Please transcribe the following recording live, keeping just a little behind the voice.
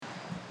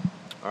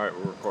All right,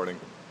 we're recording.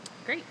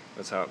 Great.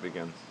 That's how it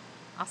begins.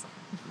 Awesome.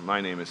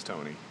 My name is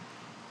Tony.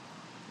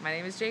 My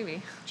name is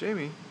Jammie.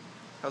 Jamie,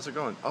 how's it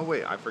going? Oh,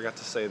 wait, I forgot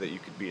to say that you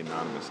could be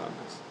anonymous on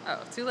this. Oh,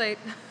 too late.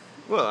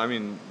 Well, I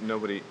mean,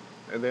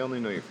 they only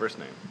know your first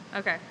name.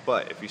 Okay.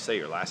 But if you say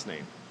your last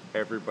name,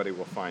 everybody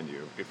will find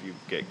you if you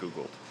get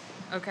Googled.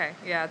 Okay.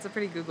 Yeah, it's a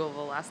pretty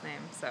Googleable last name,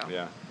 so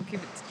Yeah. we'll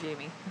keep it to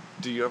Jammie.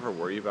 Do you ever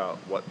worry about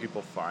what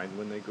people find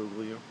when they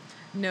Google you?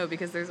 No,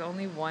 because there's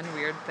only one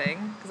weird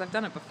thing, because I've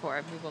done it before.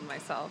 I've Googled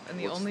myself, and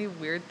the only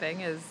weird thing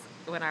is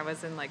when I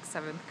was in like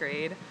 7th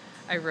grade,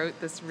 I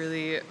wrote this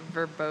really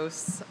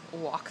verbose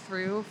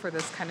walkthrough for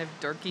this kind of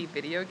dorky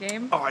video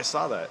game, Oh, I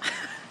saw that.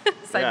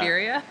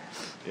 Siberia,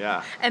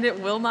 Yeah. and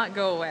it will not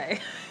go away.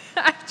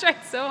 I've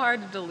tried so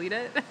hard to delete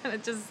it, and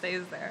it just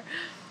stays there.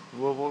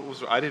 Well,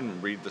 I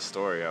didn't read the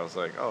story. I was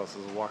like, oh, this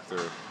is a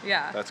walkthrough.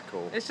 Yeah. That's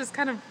cool. It's just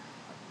kind of,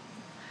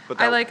 But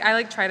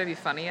I try to be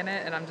funny in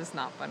it, and I'm just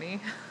not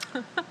funny.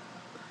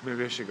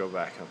 Maybe I should go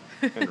back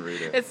and read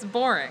it. It's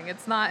boring.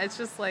 It's not. It's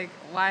just like,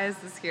 why is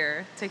this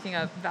here? Taking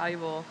up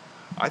valuable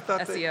I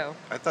thought SEO.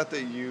 I thought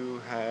that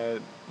you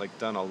had like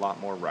done a lot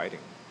more writing.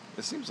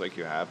 It seems like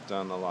you have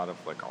done a lot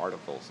of like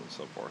articles and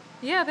so forth.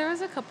 Yeah, there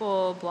was a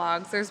couple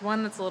blogs. There's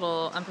one that's a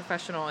little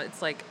unprofessional.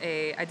 It's like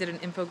I did an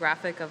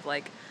infographic of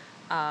like,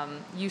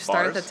 you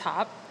start at Bars? the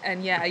top,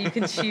 and yeah, you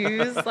can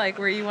choose like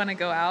where you want to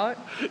go out.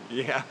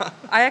 Yeah.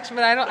 I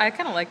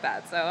kind of like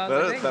that. So I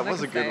was like, That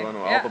was a good one.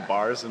 All the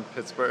bars in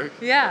Pittsburgh.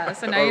 Yeah,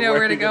 so now Or you know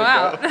where to you're go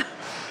gonna out.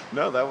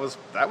 No, that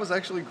was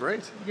actually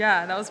great.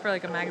 Yeah, that was for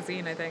like a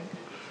magazine, I think.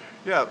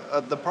 Yeah,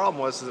 the problem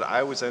was that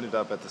I always ended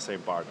up at the same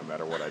bar no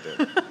matter what I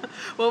did.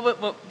 Well,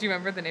 do you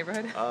remember the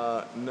neighborhood?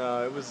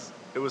 No, it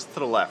was to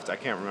the left. I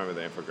can't remember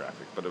the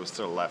infographic, but it was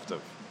to the left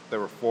of. There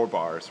were 4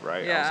 bars,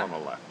 right? I Yeah. was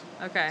on the left.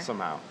 Okay.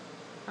 Somehow.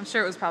 I'm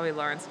sure it was probably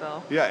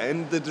Lawrenceville. Yeah,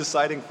 and the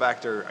deciding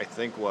factor I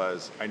think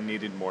was I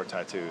needed more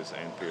tattoos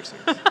and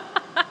piercings.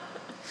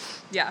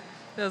 Yeah,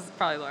 it was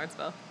probably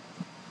Lawrenceville.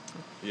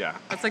 Yeah.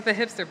 That's like the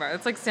hipster bar.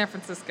 It's like San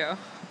Francisco.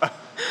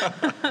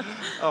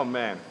 Oh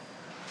man,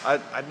 I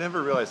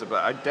never realized it,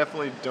 but I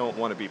definitely don't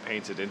want to be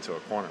painted into a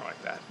corner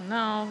like that.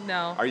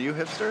 No. Are you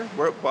hipster?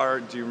 What bar?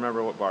 Do you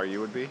remember what bar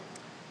you would be?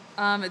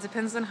 It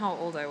depends on how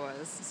old I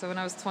was. So when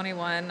I was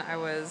 21, I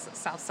was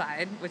South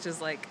Side, which is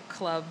like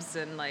clubs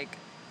and like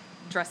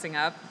dressing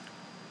up.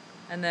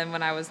 And then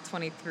when I was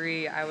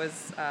 23, I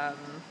was, I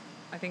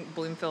think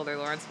Bloomfield or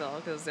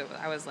Lawrenceville, because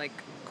I was like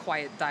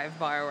quiet dive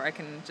bar where I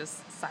can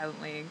just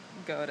silently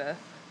go to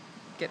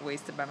get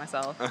wasted by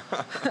myself.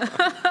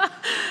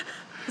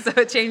 So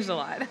it changed a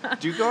lot.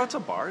 Do you go out to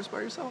bars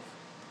by yourself?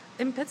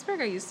 In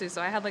Pittsburgh, I used to.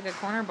 So I had like a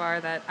corner bar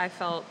that I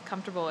felt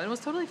comfortable, and it was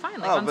totally fine.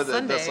 Like Oh, on but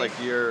Sunday, that's like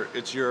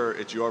it's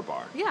your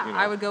bar. yeah, you know?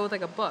 I would go with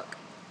like a book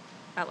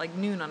at like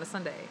noon on a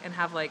Sunday and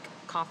have like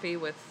coffee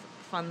with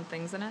fun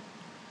things in it.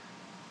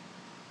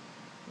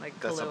 Like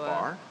That's Kahlua. a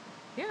bar.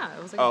 Yeah,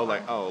 it was like Oh, a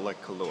bar.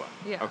 like Kahlua.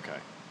 Yeah. Okay.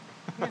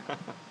 Yeah.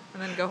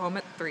 And then go home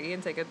at 3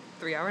 and take a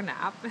 3-hour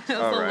nap. It was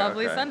Oh, a right,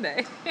 lovely okay.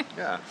 Sunday.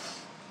 Yeah.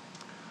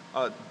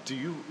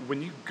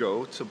 When you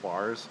go to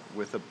bars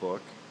with a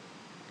book,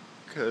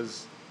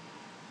 because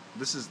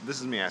this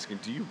is me asking,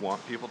 do you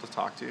want people to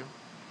talk to you?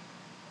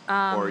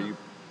 Or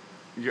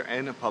you're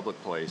in a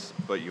public place,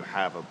 but you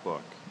have a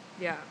book.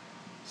 Yeah.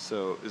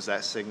 So is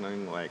that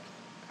signaling like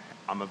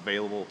I'm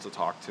available to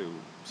talk to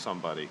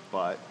somebody,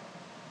 but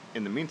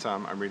in the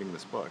meantime, I'm reading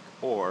this book?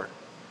 Or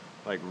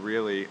like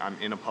really, I'm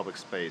in a public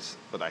space,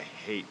 but I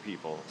hate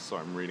people, so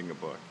I'm reading a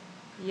book.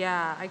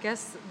 Yeah, I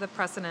guess the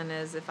precedent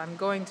is if I'm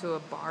going to a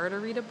bar to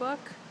read a book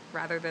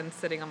rather than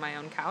sitting on my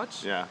own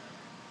couch, Yeah.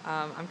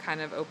 I'm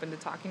kind of open to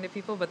talking to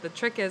people. But the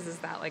trick is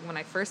that like when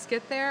I first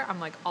get there, I'm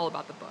like all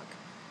about the book.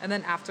 And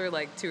then after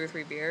like 2 or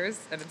 3 beers,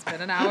 and it's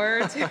been an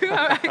hour or 2,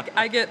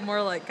 I get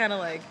more like kind of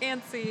like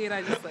antsy, and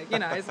I just like,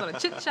 I just want to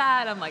chit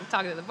chat. I'm like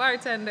talking to the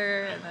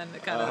bartender, and then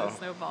it kind of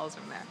snowballs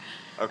from there.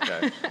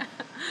 Okay.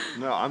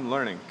 No, I'm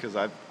learning because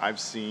I've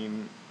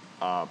seen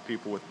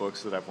people with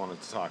books that I've wanted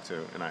to talk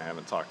to, and I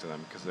haven't talked to them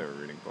because they were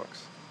reading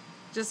books.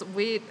 Just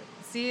wait,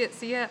 see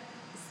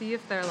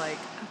if they're like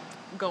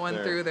going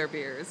through their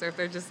beers, or if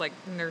they're just like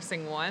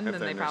nursing one, then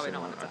they probably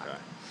don't want to talk.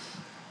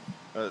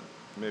 Okay.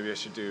 Maybe I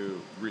should do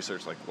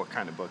research. Like, what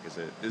kind of book is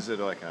it? Is it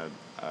like a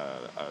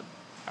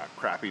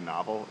crappy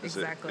novel?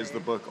 Exactly. Is the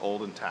book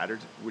old and tattered?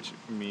 Which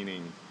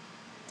meaning?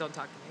 Don't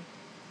talk to me.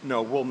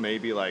 No, well,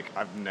 maybe like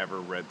I've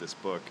never read this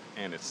book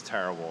and it's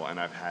terrible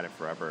and I've had it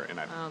forever and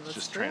I've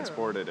just true.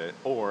 transported it.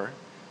 Or,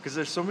 because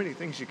there's so many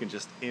things you can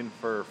just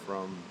infer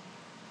from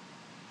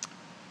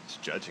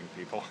just judging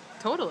people.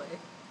 Totally.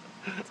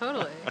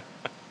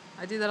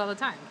 I do that all the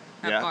time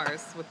at Yeah?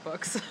 bars with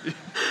books.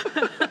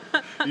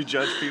 You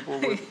judge people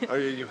with, or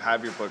you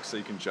have your books so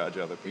you can judge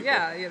other people.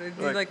 Yeah,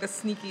 do like the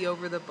sneaky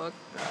over the book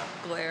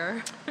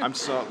glare. I'm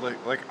so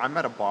like I'm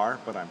at a bar,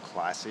 but I'm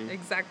classy.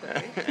 Exactly.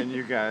 And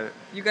you guys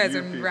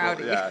are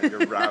rowdy. Yeah,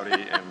 you're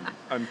rowdy and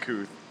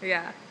uncouth.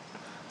 Yeah.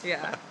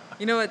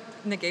 You know what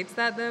negates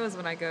that though is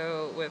when I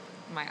go with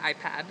my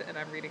iPad and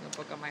I'm reading a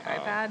book on my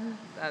iPad.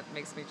 That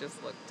makes me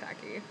just look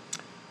tacky.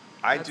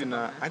 I That's do a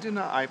not. bummer. I do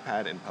not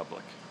iPad in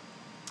public.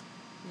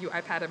 You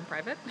iPad in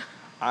private?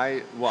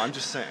 I'm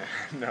just saying.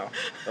 No,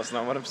 that's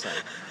not what I'm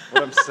saying.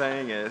 What I'm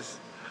saying is,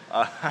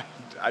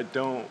 I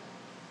don't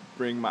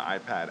bring my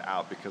iPad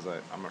out because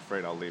I'm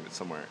afraid I'll leave it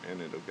somewhere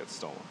and it'll get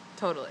stolen.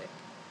 Totally.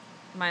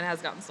 Mine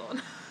has gotten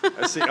stolen.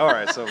 I see. All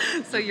right. So.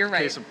 So you're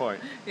right. Case in point.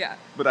 Yeah.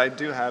 But I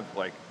do have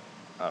like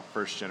a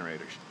first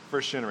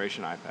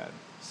generation iPad,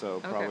 so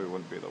Okay. probably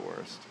wouldn't be the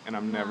worst. And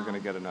I'm never No. gonna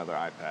get another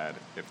iPad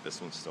if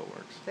this one still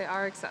works. They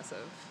are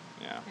excessive.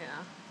 Yeah.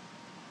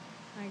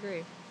 Yeah. I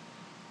agree.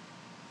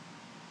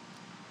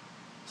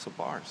 So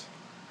bars.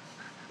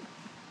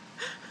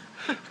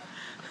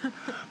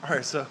 All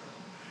right. So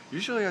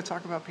usually I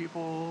talk about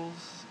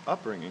people's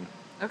upbringing.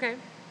 Okay.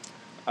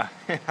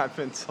 I've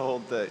been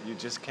told that you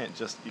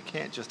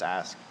can't just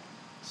ask.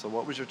 So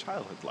what was your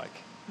childhood like?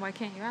 Why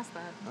can't you ask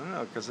that? I don't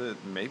know, because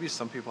maybe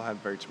some people had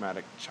very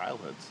traumatic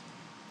childhoods.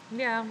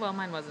 Yeah, well,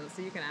 mine wasn't,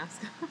 so you can ask.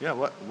 Yeah,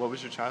 what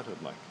was your childhood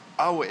like?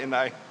 Oh, and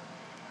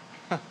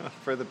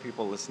for the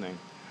people listening,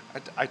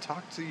 I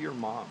talked to your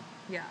mom.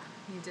 Yeah,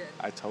 you did.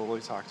 I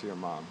totally talked to your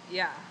mom.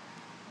 Yeah.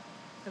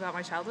 About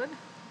my childhood?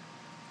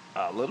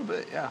 A little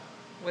bit, yeah.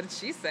 What did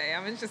she say?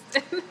 I'm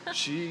interested.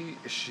 She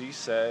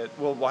said,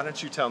 well, why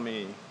don't you tell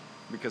me,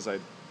 because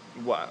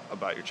what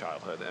about your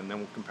childhood, and then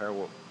we'll compare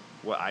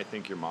what I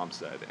think your mom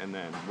said, and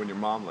then when your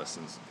mom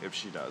listens, if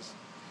she does.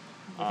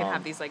 You can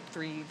have these like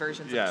 3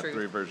 versions Yeah, of truth.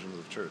 3 versions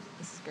of truth.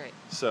 This is great.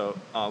 So,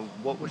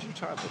 what was your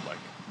childhood like?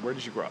 Where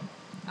did you grow up?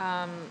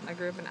 I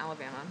grew up in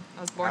Alabama.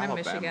 I was born Alabama.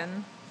 in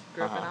Michigan,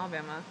 grew up in Uh-huh.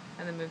 Alabama,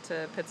 and then moved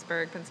to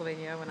Pittsburgh,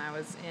 Pennsylvania when I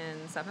was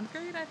in 7th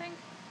grade, I think.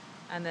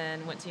 And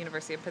then went to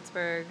University of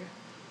Pittsburgh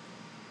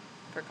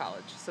for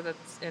college. So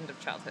that's end of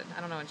childhood.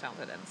 I don't know when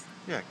childhood ends.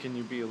 Yeah, can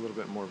you be a little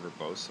bit more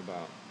verbose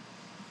about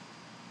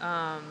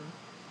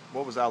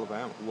what was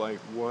Alabama? Like,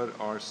 what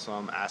are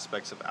some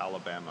aspects of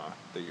Alabama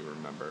that you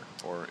remember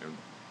or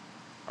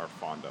are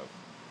fond of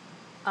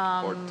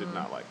or did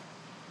not like?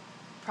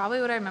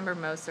 Probably what I remember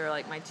most are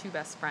like my 2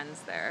 best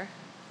friends there.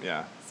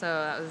 Yeah. So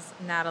that was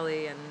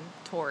Natalie and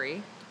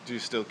Tori. Do you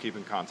still keep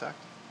in contact?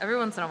 Every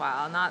once in a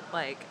while, not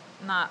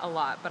a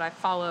lot, but I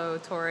follow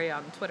Tori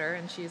on Twitter,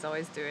 and she's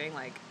always doing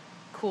like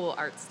cool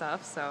art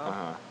stuff.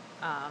 So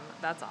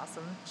that's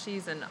awesome.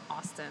 She's in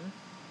Austin,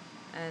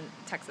 and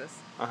Texas.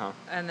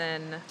 And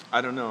then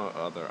I don't know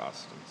other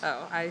Austins.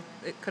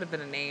 it could have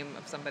been a name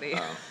of somebody.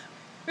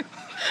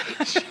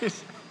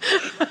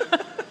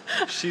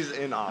 She's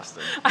in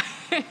Austin,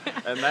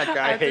 and that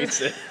guy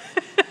hates it.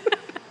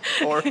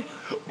 or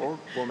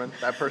woman,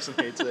 that person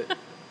hates it.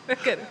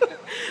 Good.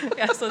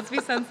 Yeah, so let's be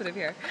sensitive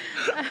here.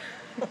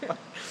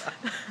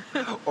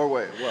 Or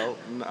wait, well,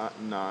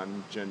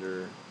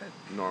 non-gender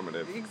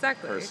normative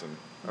Exactly. person.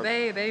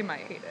 Okay. They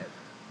might hate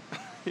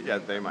it. Yeah,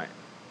 they might.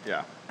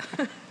 Yeah.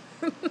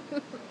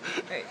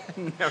 Right.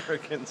 Never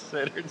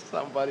considered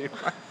somebody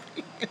my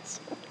penis.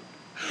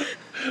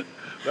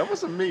 That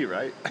wasn't me,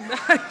 right?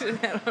 I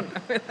don't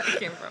know where that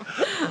came from.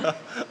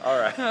 All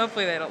right.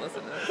 Hopefully they don't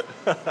listen to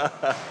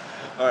this.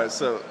 All right.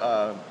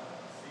 So,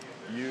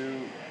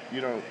 you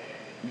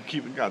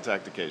keep in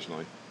contact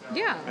occasionally.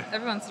 Yeah,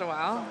 every once in a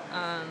while.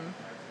 I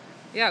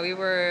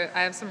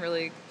have some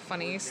really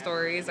funny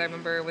stories. I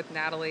remember with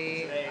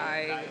Natalie,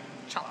 I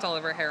chopped all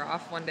of her hair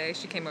off one day.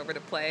 She came over to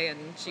play, and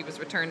she was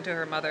returned to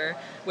her mother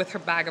with her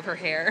bag of her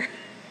hair.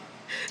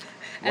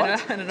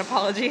 and an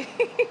apology.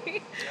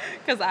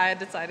 Because I had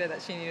decided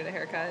that she needed a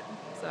haircut.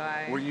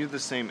 Were you the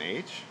same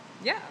age?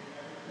 Yeah.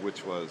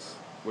 Which was,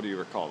 what do you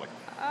recall? Like,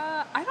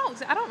 I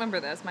don't remember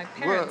this. My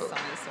parents told me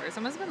this story. So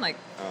it must have been like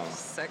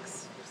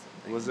 6.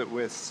 was it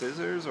with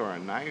scissors or a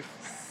knife?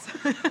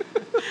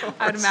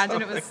 I'd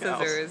imagine it was something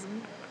else? scissors.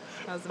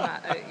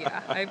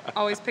 I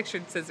always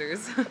pictured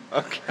scissors.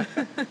 Okay.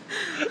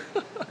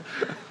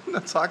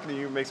 Not talking to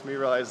you makes me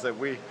realize that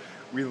we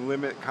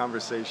limit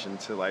conversation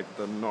to like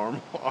the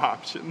normal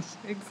options.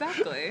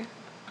 Exactly.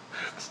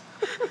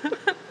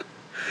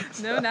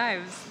 No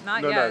knives,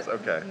 not No yet. knives,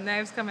 okay.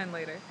 Knives come in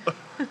later.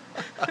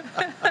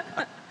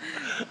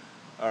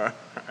 All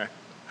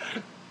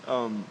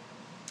right.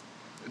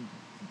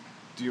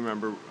 Do you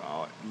remember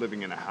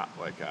living in a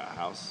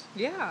house?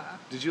 Yeah.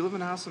 Did you live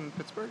in a house in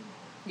Pittsburgh?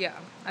 Yeah.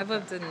 I've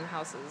lived in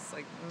houses,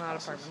 like not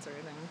apartments or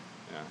anything.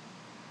 Yeah.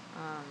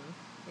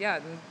 Yeah,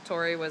 and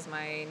Tori was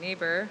my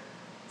neighbor,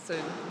 so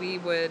we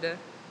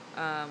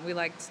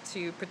liked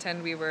to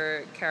pretend we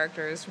were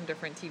characters from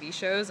different TV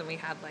shows, and we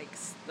had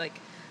like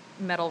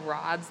metal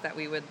rods that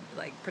we would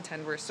like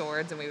pretend were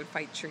swords, and we would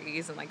fight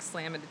trees and like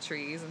slam into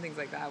trees and things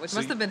like that, which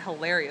must have been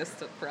hilarious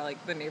for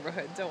like the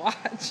neighborhood to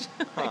watch.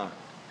 Huh.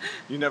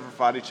 You never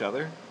fought each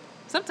other?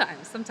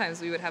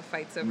 Sometimes we would have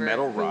fights over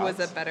Metal rods?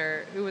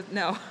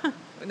 no,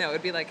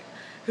 it'd be like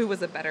who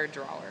was a better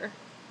drawer,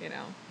 you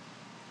know.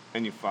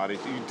 And you fought it.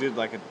 You did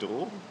like a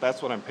duel?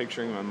 That's what I'm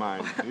picturing in my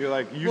mind. You're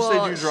like, you Well,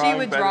 said you drawing she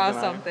would better draw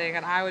than something,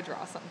 and I would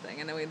draw something,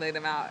 and then we'd lay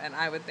them out, and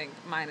I would think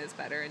mine is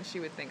better, and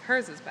she would think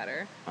hers is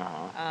better.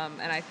 Uh-huh.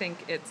 And I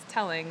think it's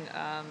telling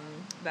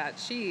that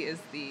she is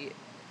the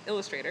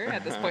illustrator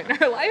at this point in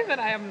her life, and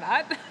I am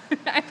not.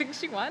 I think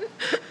she won.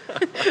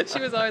 She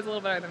was always a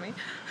little better than me.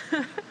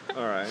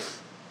 All right.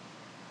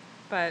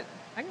 But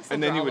I can still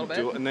And then draw you a would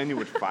little bit. And then you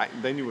would fight.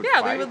 Then you would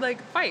Yeah, fight. we would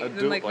like fight, and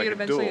like like we'd a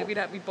eventually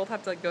duel. we'd both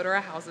have to like go to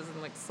our houses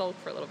and like sulk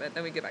for a little bit.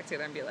 Then we'd get back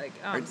together and be like,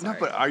 oh, I'm No, sorry.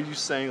 but are you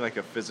saying like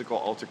a physical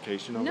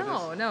altercation over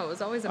this? No, it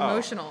was always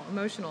emotional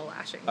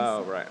lashings.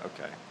 Oh, right.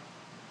 Okay.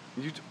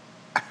 You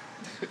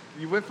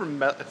you went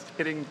from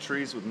hitting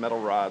trees with metal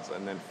rods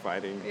and then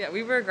fighting. Yeah,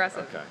 we were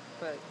aggressive. Okay.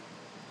 But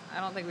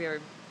I don't think we ever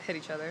hit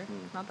each other.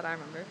 Not that I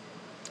remember.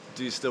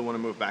 Do you still want to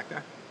move back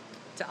there?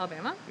 To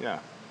Alabama? Yeah.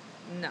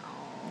 No.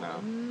 No?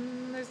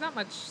 There's not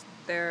much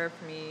there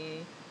for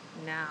me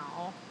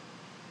now.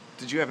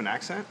 Did you have an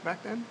accent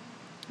back then?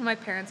 My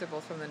parents are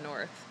both from the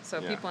north, so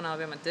Yeah. people in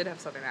Alabama did have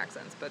southern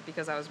accents, but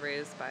because I was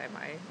raised by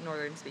my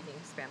northern-speaking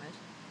Spanish,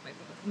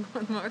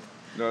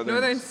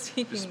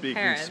 northern-speaking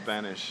parents,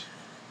 Spanish.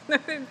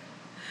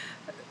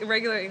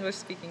 regular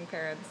English-speaking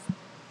parents,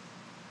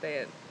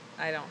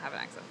 I don't have an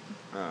accent.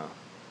 Oh.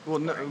 Well,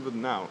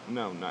 no,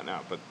 not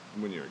now, but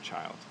when you were a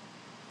child.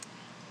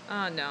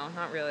 No,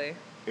 not really.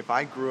 If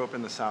I grew up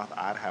in the South,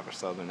 I'd have a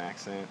Southern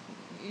accent.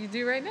 You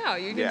do right now.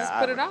 You can Yeah, just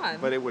put it on.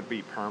 But it would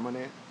be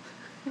permanent.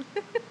 It's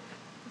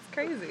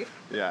crazy.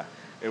 Yeah.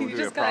 It would be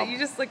a You problem.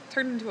 just like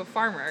turned into a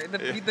farmer.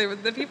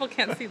 The people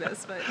can't see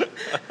this, but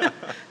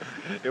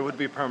It would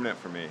be permanent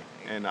for me,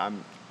 and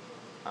I'm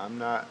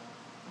not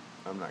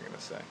going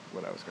to say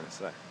what I was going to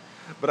say,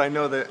 but I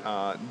know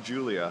that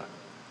Julia,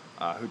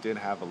 who did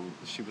have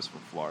she was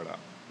from Florida,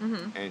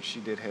 and she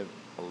did have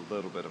a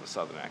little bit of a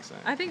Southern accent.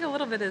 I think a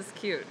little bit is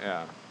cute.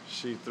 Yeah,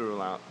 she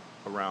threw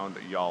around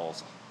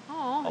y'alls.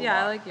 Oh, A yeah,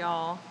 I lot. like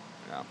y'all.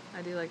 Yeah,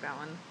 I do like that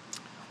one.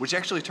 which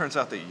actually turns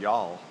out that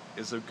y'all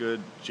is a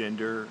good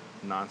gender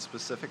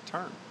non-specific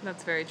term.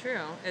 That's very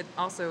true. It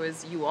also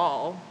is you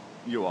all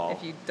You all.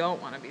 if you don't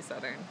want to be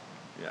Southern.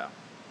 Yeah.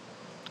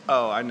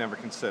 Oh, I never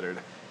considered.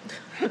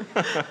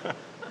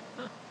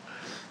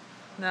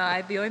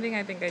 No, the only thing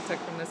I think I took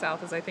from the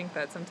South is I think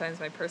that sometimes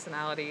my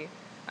personality,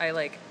 I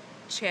like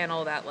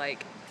channel that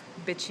like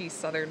bitchy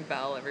Southern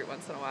belle every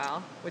once in a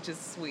while, which is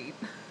sweet.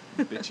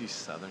 Bitchy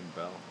Southern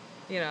belle.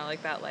 You know,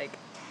 like that like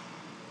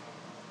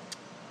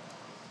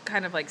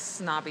kind of like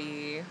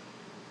snobby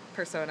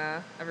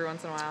persona every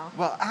once in a while.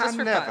 Well, I Just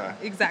for never. fun.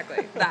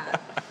 Exactly.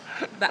 That.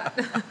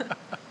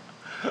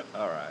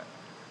 All right.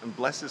 And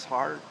bless his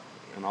heart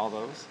and all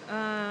those.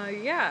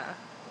 Yeah.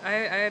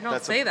 I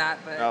don't say that,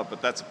 but Oh,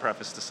 but that's a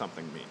preface to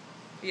something mean.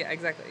 yeah,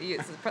 exactly.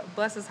 Yes,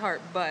 bless his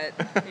heart, but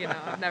you know,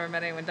 I've never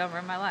met anyone dumber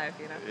in my life.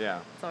 You know,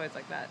 Yeah. it's always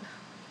like that.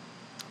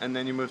 And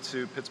then you moved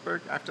to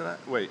Pittsburgh after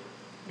that? Wait.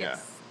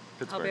 Yes. Yeah.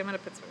 Pittsburgh. Alabama to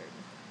Pittsburgh.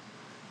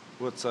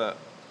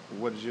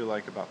 What did you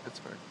like about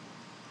Pittsburgh?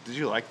 Did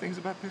you like things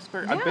about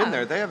Pittsburgh? Yeah. I've been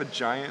there. They have a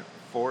giant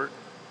fort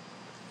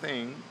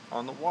thing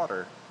on the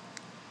water.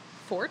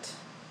 Fort.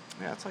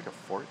 Yeah, it's like a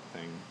fort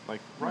thing.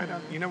 Like right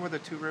on, you know where the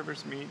two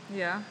rivers meet?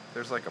 Yeah.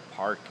 There's like a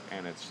park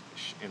and it's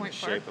in Point the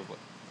shape Park?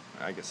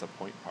 of, I guess, a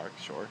point park,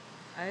 sure.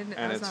 I And was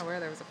it's- not aware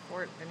there was a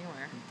fort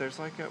anywhere. There's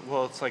like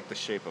it's like the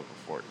shape of a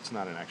fort. It's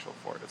not an actual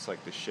fort. It's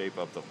like the shape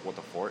of what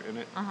the fort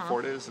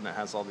fort is, and it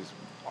has all these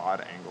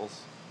odd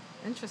angles.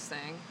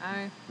 Interesting.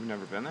 You've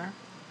never been there?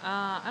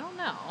 I don't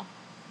know.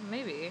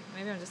 Maybe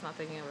I'm just not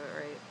thinking of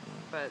it right.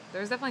 But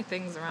there's definitely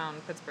things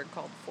around Pittsburgh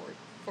called Fort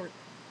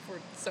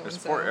so and There's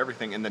so. fort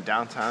everything, and the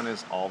downtown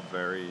is all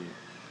very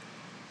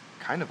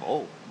kind of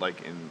old,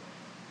 like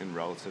in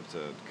relative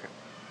to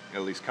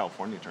at least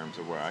California terms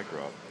of where I grew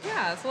up.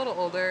 Yeah, it's a little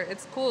older.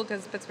 It's cool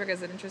because Pittsburgh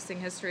has an interesting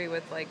history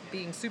with like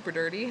being super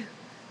dirty.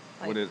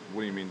 What do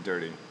you mean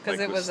dirty? Because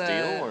Like it with was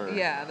steel or?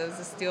 there was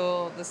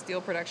the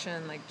steel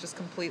production like just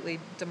completely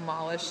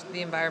demolished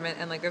the environment,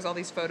 and like there's all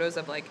these photos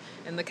of like,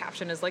 and the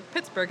caption is like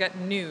Pittsburgh at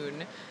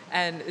noon,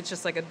 and it's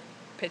just like a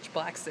pitch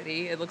black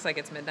city. It looks like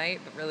it's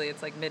midnight, but really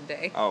it's like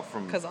midday. Oh,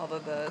 from because all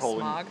of the coal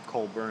smog.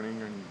 coal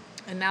burning and.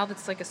 And now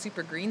that's like a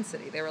super green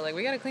city. They were like,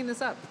 we got to clean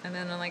this up, and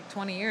then in like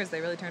 20 years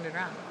they really turned it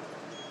around.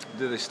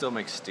 Do they still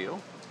make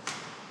steel?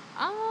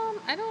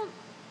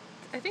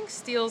 I think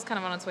steel's kind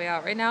of on its way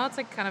out. Right now it's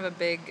like kind of a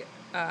big,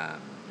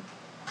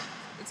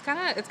 it's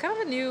kind of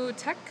a new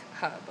tech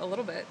hub a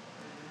little bit.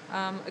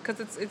 Because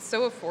it's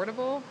so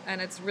affordable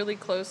and it's really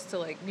close to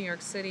like New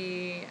York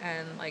City,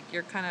 and like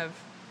you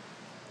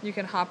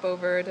can hop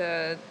over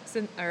to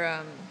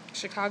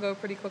Chicago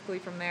pretty quickly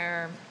from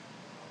there.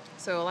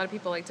 So a lot of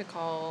people like to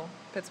call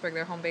Pittsburgh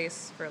their home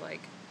base for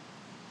like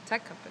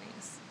tech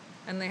companies.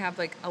 And they have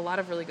like a lot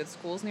of really good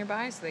schools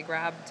nearby, so they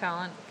grab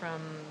talent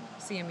from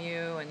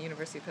CMU and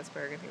University of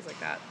Pittsburgh and things like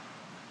that.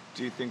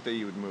 Do you think that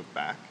you would move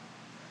back?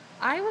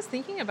 I was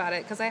thinking about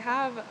it because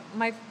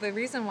the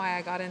reason why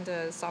I got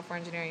into software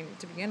engineering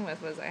to begin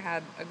with was I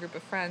had a group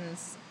of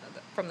friends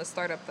from the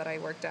startup that I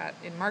worked at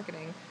in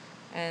marketing,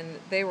 and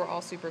they were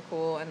all super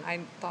cool, and I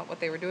thought what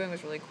they were doing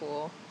was really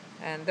cool,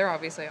 and they're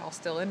obviously all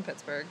still in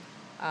Pittsburgh.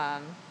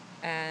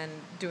 And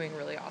doing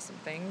really awesome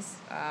things.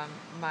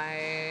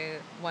 My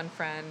one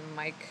friend,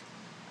 Mike,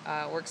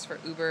 works for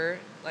Uber,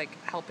 like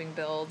helping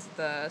build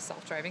the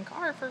self-driving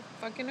car for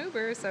fucking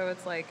Uber. So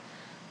it's like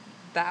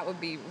that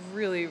would be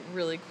really,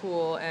 really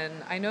cool. And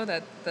I know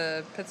that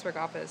the Pittsburgh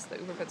office, the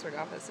Uber Pittsburgh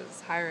office,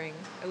 is hiring,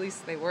 at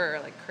least they were,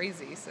 like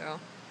crazy. So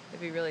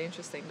it'd be really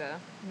interesting to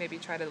maybe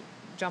try to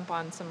jump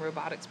on some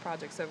robotics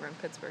projects over in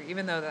Pittsburgh,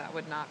 even though that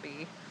would not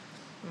be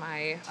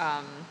my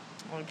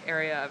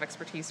area of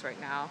expertise right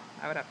now.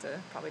 I would have to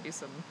probably do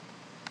some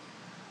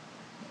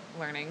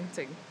learning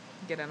to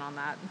get in on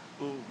that.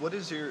 Well, what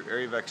is your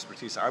area of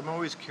expertise? I'm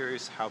always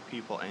curious how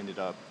people ended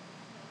up.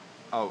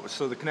 Oh,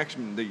 so the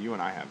connection that you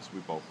and I have is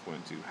we both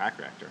went to Hack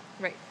Reactor.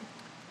 Right.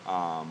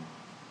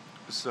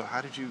 So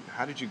how did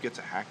you get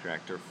to Hack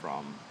Reactor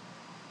from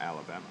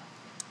Alabama?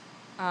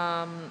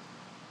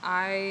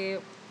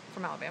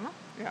 From Alabama?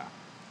 Yeah.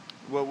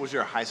 What was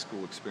your high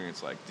school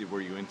experience like?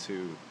 Were you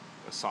into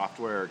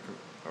software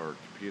or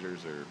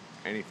computers or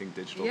anything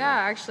digital? Yeah,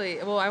 actually.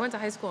 Well, I went to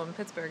high school in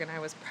Pittsburgh, and I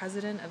was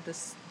president of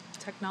this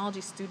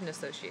Technology Student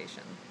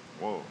Association.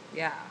 Whoa.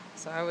 Yeah.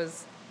 So I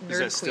was nerd Is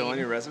that still queen. on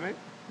your resume?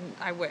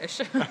 I wish.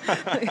 No,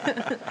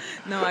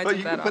 I But took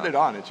you that can put off. it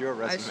on. It's your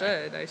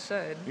resume. I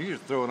should. You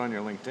should throw it on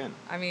your LinkedIn.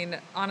 I mean,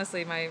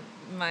 honestly, my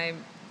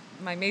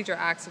major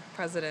acts of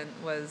president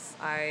was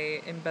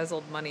I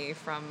embezzled money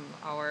from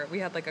we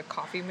had like a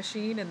coffee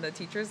machine in the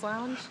teachers'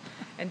 lounge,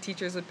 and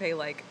teachers would pay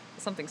like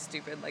something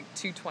stupid, like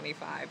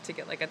 $2.25 to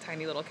get like a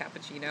tiny little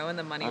cappuccino, and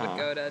the money would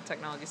go to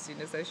Technology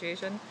Student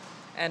Association.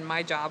 And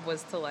my job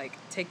was to like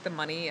take the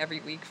money every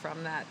week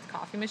from that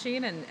coffee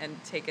machine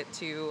and take it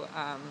to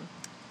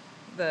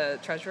the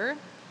treasurer.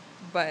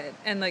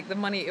 And like the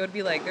money, it would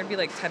be like, there'd be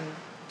like $10,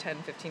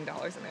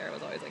 $15 in there. It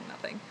was always like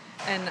nothing.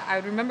 And I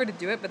would remember to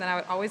do it, but then I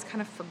would always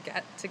kind of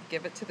forget to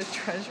give it to the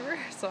treasurer.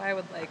 So I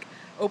would like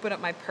open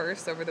up my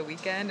purse over the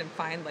weekend and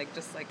find like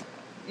just like,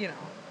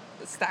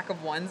 a stack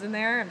of ones in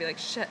there and be like,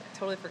 shit, I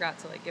totally forgot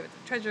to like give it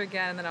to the treasurer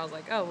again. And then I was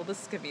like, oh, well,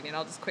 this is convenient.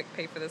 I'll just quick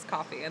pay for this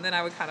coffee. And then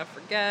I would kind of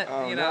forget,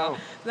 No.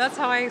 That's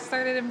how I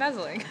started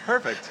embezzling.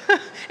 Perfect.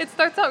 It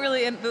starts out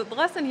really, the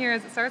lesson here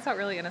is it starts out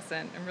really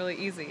innocent and really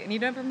easy, and you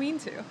never mean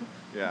to.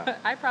 Yeah.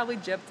 I probably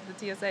gypped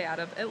the TSA out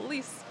of at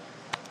least,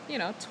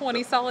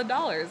 $20 solid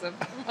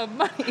of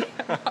money,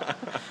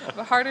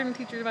 of hard-earned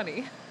teacher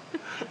money.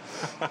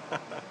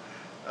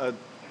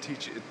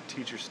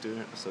 Teacher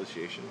Student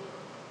Association.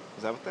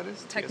 Is that what that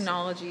is?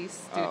 Technology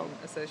Student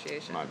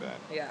Association. My bad.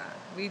 Yeah,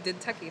 we did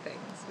techie things.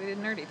 We did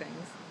nerdy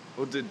things.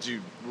 Well,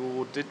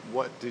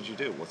 what did you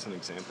do? What's an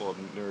example of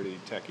nerdy,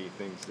 techie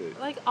things that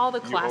Like all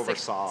the you classic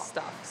oversaw?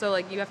 stuff. So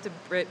like you have to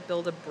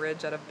build a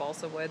bridge out of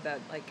balsa wood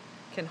that like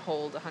can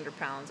hold 100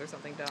 pounds or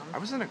something dumb. I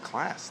was in a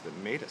class that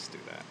made us do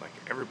that. Like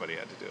everybody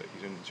had to do it.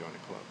 You didn't join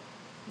a club.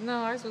 No,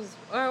 ours was.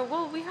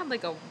 We had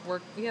like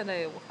we had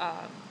a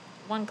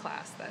one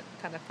class that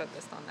kind of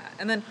focused on that,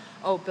 and then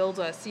build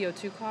a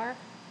CO2 car.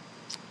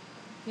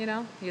 You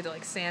had to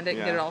like sand it,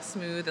 and get it all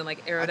smooth and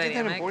like aerodynamic. I did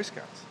that in Boy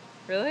Scouts.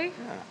 Really?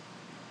 Yeah.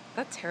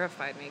 That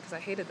terrified me because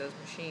I hated those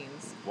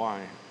machines.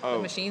 Why? The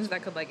machines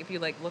that could like, if you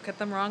like look at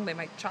them wrong, they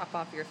might chop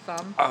off your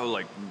thumb. Oh,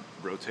 like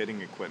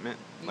rotating equipment,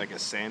 like a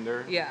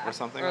sander, or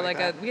something. Or like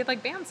that? we had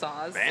like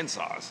bandsaws.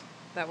 Bandsaws.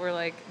 That were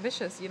like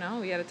vicious. We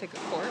had to take a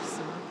course.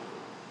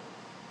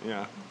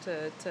 Yeah.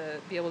 To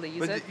be able to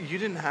use it. But you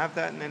didn't have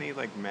that in any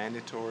like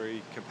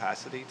mandatory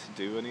capacity to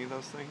do any of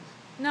those things?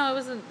 No, it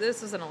wasn't.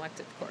 This was an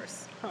elective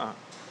course. Huh.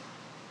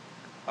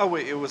 Oh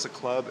wait, it was a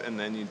club, and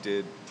then you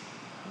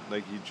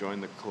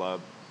joined the club,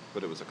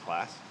 but it was a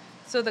class?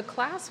 So the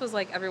class was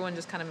like everyone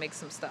just kind of makes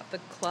some stuff. The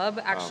club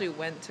actually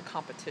went to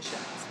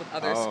competitions with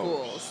other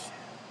schools.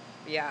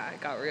 Yeah,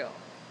 it got real.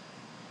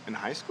 In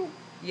high school?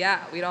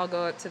 Yeah, we'd all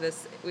go up to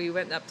this. We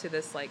went up to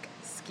this like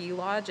ski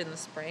lodge in the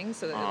spring,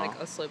 so that like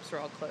the slopes were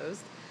all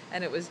closed,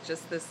 and it was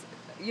just this.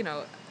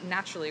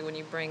 Naturally, when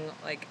you bring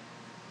like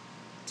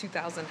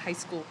 2,000 high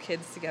school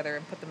kids together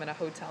and put them in a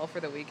hotel for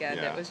the weekend,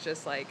 it was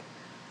just like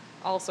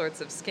all sorts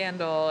of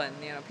scandal and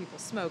people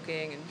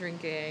smoking and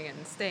drinking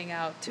and staying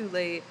out too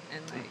late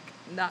and like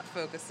not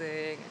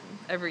focusing, and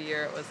every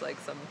year it was like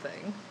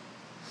something.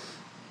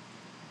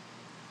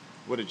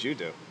 What did you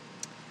do?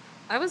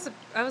 I was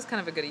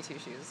kind of a goody two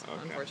shoes,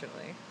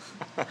 unfortunately.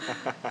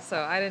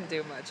 So I didn't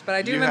do much, but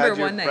I do you remember had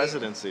your one night.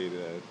 Presidency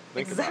to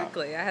think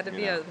Exactly, about, I had to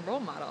be a role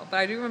model. But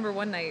I do remember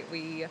one night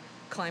we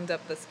climbed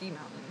up the ski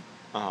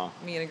mountain.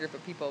 Me and a group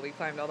of people, we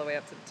climbed all the way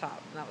up to the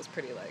top, and that was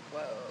pretty like,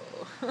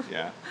 whoa.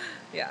 Yeah.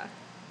 Yeah.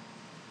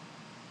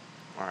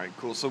 All right,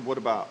 cool. So what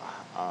about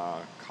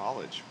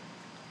college?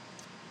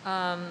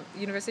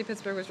 University of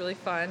Pittsburgh was really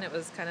fun. It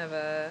was kind of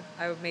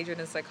I majored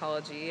in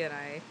psychology, and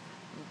I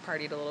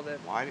partied a little bit.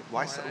 Why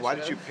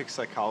did you pick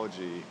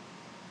psychology?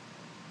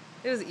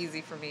 It was easy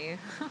for me.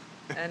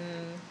 And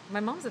my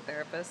mom's a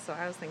therapist, so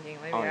I was thinking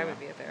maybe I would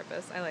be a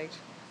therapist. I liked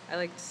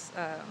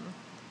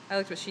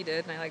what she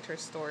did, and I liked her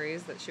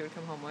stories that she would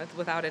come home with,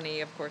 without any,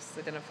 of course,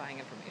 identifying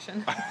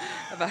information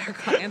about her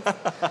clients.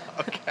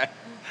 Okay.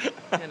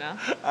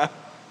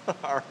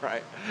 All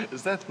right.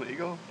 Is that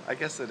legal? I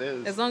guess it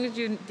is. As long as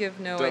you give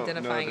no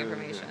identifying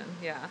information.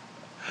 Yeah.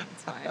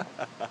 It's fine.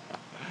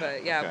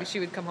 But yeah, Okay. she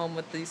would come home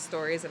with these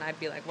stories, and I'd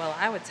be like, well,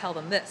 I would tell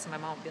them this. And my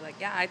mom would be like,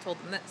 yeah, I told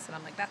them this. And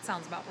I'm like, that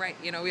sounds about right.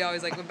 You know, we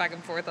always like went back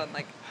and forth on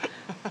like,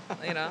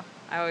 you know,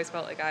 I always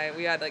felt like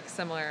we had like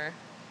similar,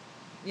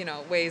 you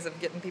know, ways of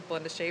getting people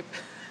into shape.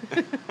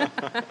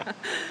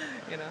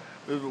 You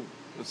know,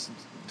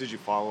 Did you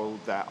follow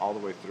that all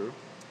the way through?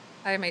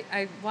 I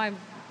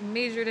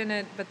majored in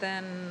it, but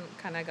then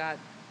kind of got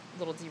a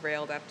little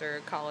derailed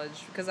after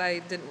college because I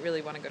didn't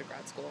really want to go to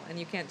grad school, and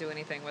you can't do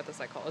anything with a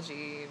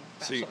psychology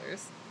So you-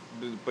 bachelor's.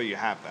 But you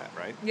have that,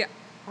 right? Yeah.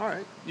 All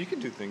right. You can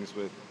do things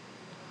with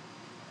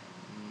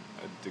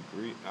a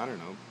degree. I don't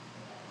know.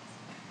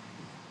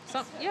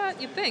 So yeah,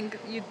 you'd think,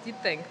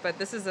 but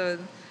this is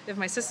if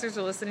my sisters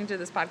are listening to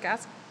this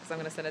podcast, because I'm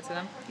going to send it to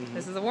them,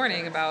 this is a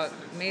warning about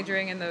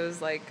majoring in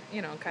those like,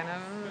 you know, kind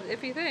of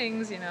iffy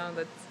things, you know,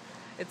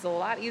 it's a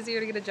lot easier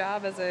to get a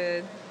job as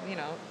a, you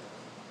know,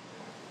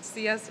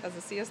 CS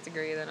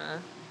degree than a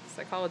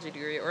psychology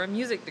degree or a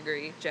music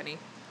degree, Jenny.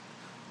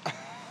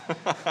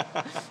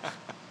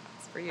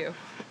 It's for you.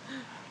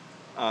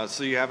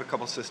 So you have a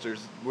couple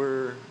sisters.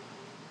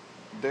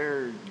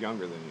 They're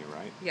younger than you,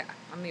 right? Yeah,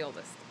 I'm the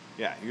oldest.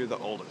 Yeah, you're the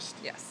oldest.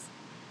 Yes.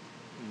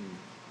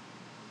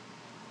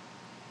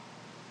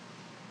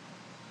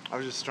 I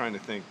was just trying to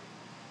think.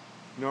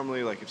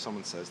 Normally, like if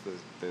someone says that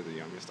they're the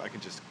youngest, I can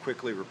just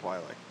quickly reply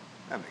like,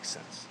 "That makes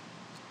sense."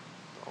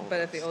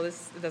 But if the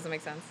oldest, it doesn't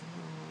make sense.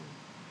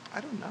 I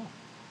don't know.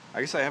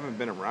 I guess I haven't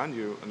been around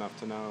you enough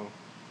to know.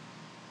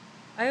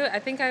 I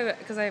think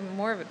because I'm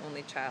more of an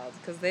only child,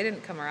 because they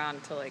didn't come around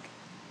until like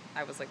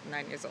I was like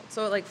 9 years old.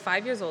 So at like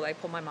 5 years old, I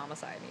pulled my mom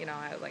aside. You know,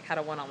 I like had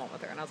a one-on-one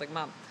with her, and I was like,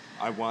 Mom,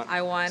 I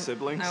want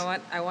siblings.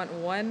 I want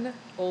one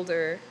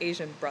older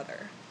Asian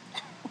brother.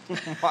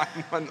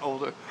 One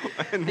older.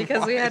 And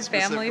Because we why had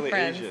family specifically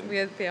friends. Asian? We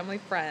had family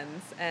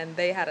friends, and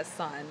they had a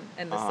son,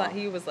 and the son,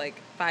 he was like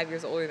 5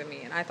 years older than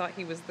me, and I thought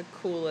he was the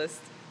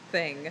coolest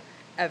thing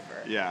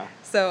ever. Yeah.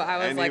 So I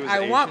was And he like, was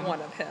I want Asian?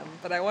 one of him,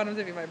 but I want him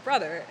to be my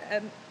brother.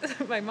 And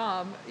my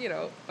mom, you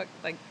know,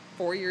 like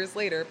 4 years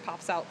later,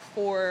 pops out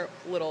 4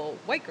 little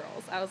white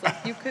girls. I was like,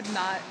 you could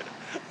not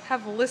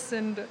have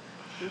listened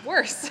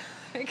worse.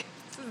 Like,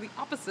 this is the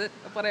opposite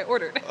of what I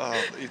ordered.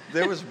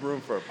 There was room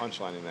for a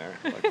punchline in there,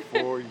 like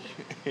 4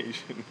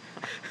 Asian.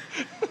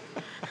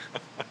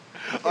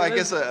 I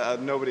guess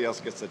nobody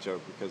else gets that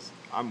joke because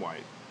I'm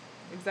white.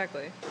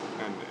 Exactly.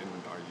 And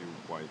are you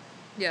white?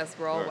 Yes,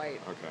 we're all Right,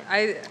 white.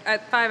 okay.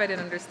 At 5, I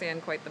didn't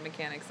understand quite the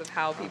mechanics of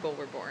how people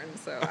were born,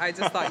 so I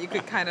just thought you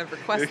could kind of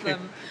request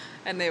them,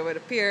 and they would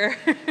appear.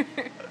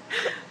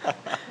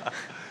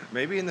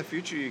 Maybe in the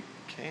future you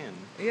can.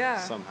 Yeah.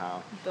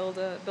 Somehow. Build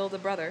a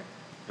brother.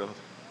 Build-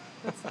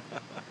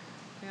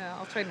 Yeah,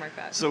 I'll trademark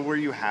that. So were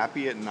you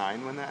happy at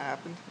 9 when that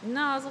happened?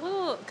 No, I was a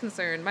little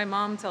concerned. My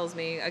mom tells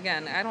me,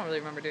 again, I don't really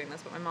remember doing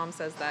this, but my mom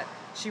says that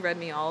she read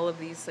me all of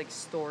these like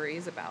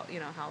stories about, you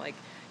know, how like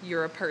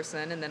you're a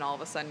person and then all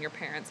of a sudden your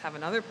parents have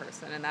another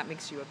person and that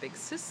makes you a big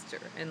sister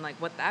and like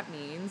what that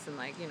means and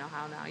like, you know,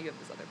 how now you have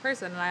this other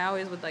person. And I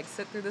always would like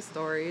sit through the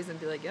stories and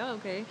be like, yeah,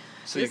 okay.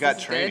 So you got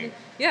training.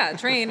 Yeah,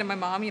 trained. And my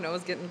mom, you know,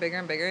 was getting bigger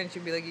and bigger and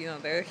she'd be like, you know,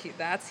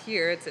 that's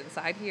here, it's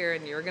inside here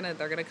and they're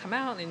gonna come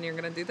out and you're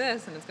gonna do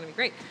this and it's gonna be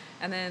great.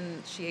 And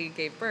then she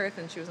gave birth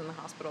and she was in the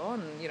hospital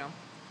and, you know,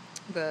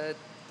 the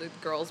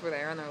girls were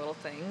there and their little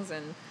things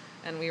and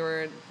we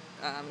were,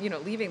 you know,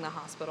 leaving the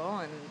hospital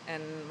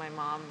and my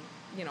mom,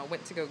 you know,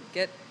 went to go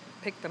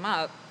pick them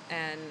up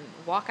and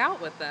walk out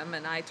with them.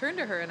 And I turn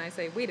to her and I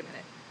say, wait a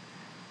minute,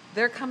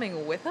 they're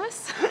coming with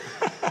us?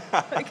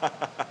 Like,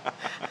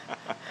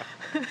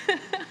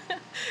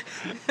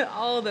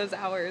 all of those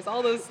hours,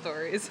 all those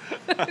stories.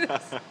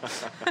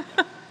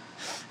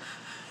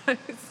 I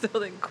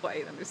still didn't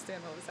quite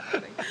understand what was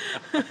happening.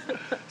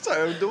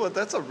 So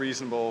that's a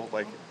reasonable,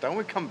 like, don't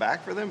we come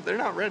back for them? They're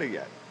not ready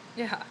yet.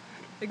 Yeah,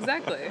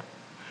 exactly.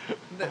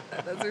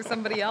 Those are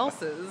somebody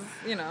else's,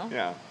 you know.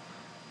 Yeah.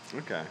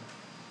 Okay.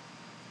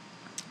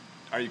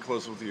 Are you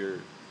close with your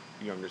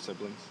younger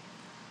siblings?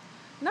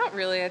 Not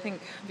really, I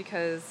think,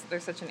 because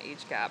there's such an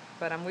age gap.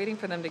 But I'm waiting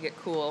for them to get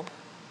cool,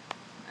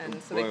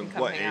 and so they can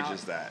come What hang age out.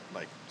 is that?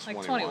 Like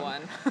 21? Like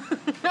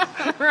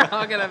 21. We're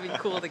all gonna be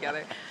cool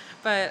together.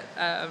 But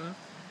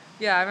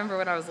yeah, I remember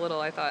when I was little,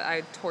 I thought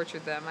I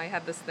tortured them. I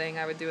had this thing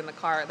I would do in the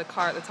car. The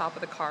top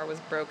of the car was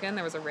broken.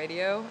 There was a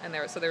radio, and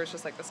there was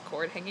just like this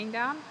cord hanging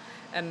down.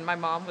 And my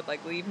mom would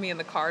like leave me in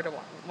the car to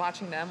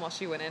watching them while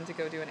she went in to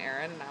go do an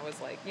errand. And I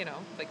was like, you know,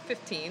 like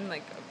 15,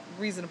 like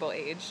a reasonable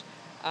age.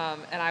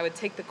 And I would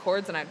take the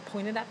cords and I'd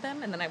point it at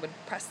them, and then I would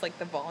press like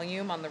the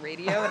volume on the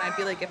radio, and I'd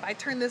be like, if I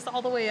turn this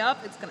all the way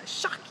up, it's gonna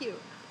shock you.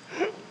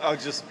 Oh,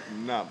 just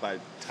not by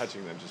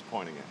touching them, just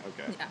pointing it.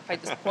 Okay. Yeah, if I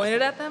just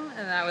pointed at them,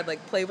 and I would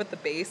like play with the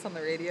bass on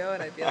the radio,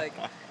 and I'd be like,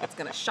 it's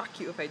gonna shock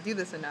you if I do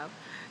this enough.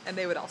 And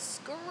they would all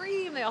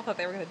scream. They all thought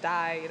they were gonna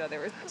die. You know, they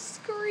were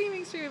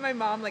screaming. My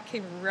mom like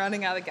came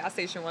running out of the gas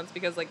station once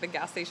because like the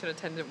gas station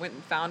attendant went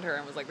and found her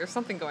and was like, "There's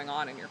something going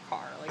on in your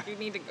car. Like you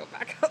need to go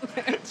back out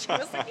there." And she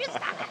was like, "You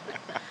stop it."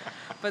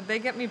 But they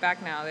get me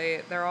back now.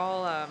 They're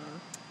all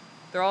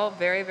They're all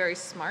very, very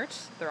smart.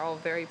 They're all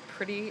very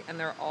pretty, and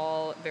they're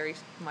all very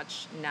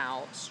much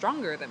now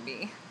stronger than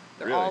me.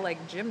 They're Really? all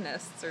like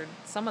gymnasts, or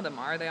some of them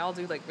are. They all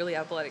do like really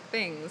athletic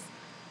things.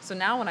 So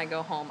now when I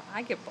go home,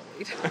 I get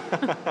bullied.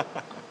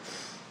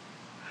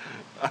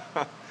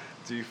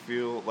 Do you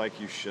feel like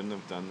you shouldn't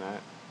have done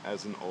that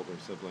as an older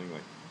sibling,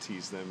 like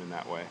tease them in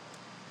that way?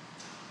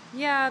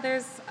 Yeah,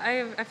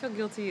 I feel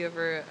guilty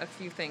over a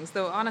few things,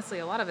 though honestly,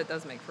 a lot of it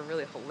does make for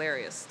really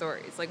hilarious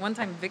stories. Like one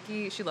time,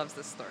 Vicky, she loves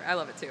this story. I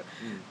love it too.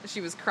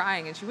 She was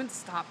crying and she wouldn't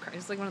stop crying.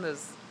 She's like one of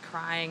those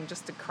crying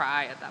just to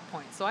cry at that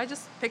point. So I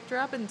just picked her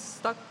up and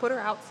put her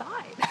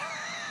outside.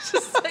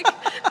 Just like,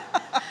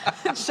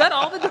 shut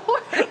all the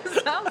doors.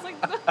 I was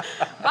like,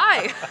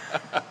 bye.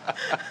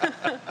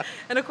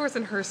 And of course,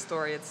 in her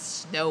story, it's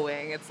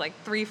snowing. It's like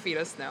 3 feet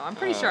of snow. I'm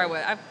pretty sure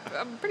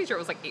I'm pretty sure it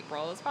was like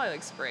April. It's probably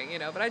like spring, you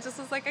know. But I just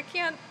was like, I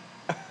can't.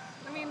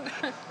 I mean,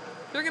 if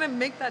you're gonna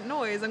make that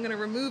noise, I'm gonna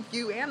remove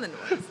you and the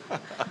noise.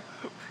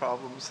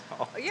 Problem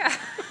solved. Yeah.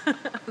 So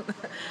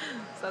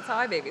that's how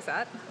I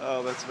babysat.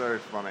 Oh, that's very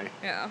funny.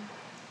 Yeah.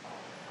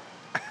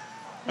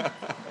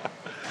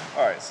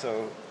 All right,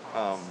 so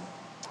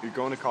you're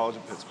going to college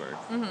in Pittsburgh.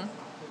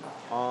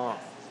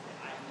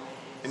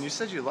 And you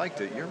said you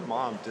liked it. Your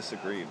mom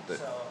disagreed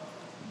that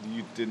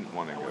you didn't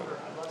want to go.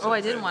 Oh,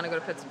 I didn't want to go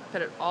to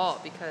Pitt at all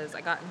because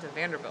I got into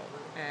Vanderbilt,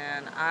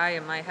 and I,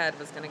 in my head,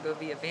 was going to go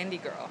be a Vandy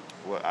girl.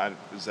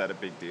 Is that a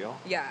big deal?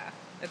 Yeah,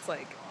 it's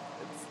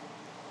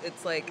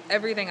like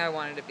everything I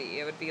wanted to be.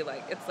 It would be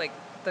like, it's like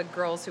the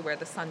girls who wear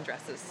the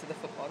sundresses to the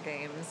football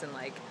games, and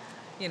like,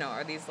 you know,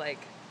 are these like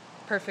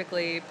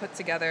perfectly put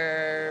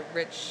together,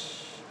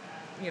 rich,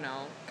 you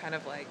know, kind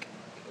of like,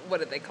 what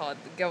did they call it?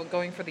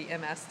 Going for the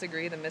MS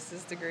degree, the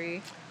Mrs.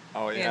 degree.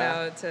 Oh, yeah. You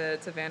know,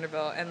 to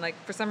Vanderbilt. And like,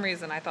 for some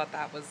reason, I thought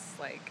that was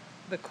like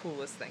the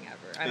coolest thing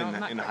ever. I'm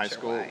not in quite high sure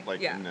school, why. like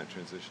Yeah. in that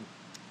transition?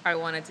 I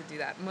wanted to do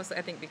that. Mostly,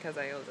 I think because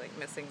I was like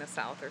missing the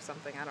South or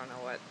something. I don't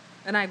know what.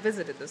 And I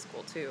visited the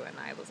school too, and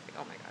I was like,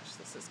 oh my gosh,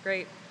 this is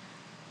great.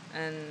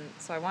 And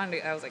so I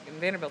was like, in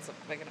Vanderbilt's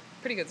like a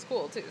pretty good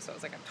school too. So I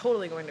was like, I'm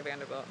totally going to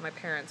Vanderbilt. My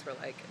parents were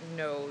like,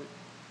 no,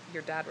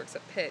 your dad works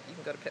at Pitt. You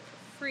can go to Pitt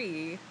for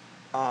free.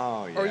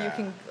 Oh, yeah. Or you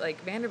can,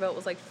 like, Vanderbilt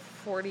was like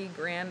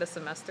 $40,000 a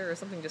semester or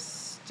something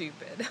just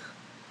stupid.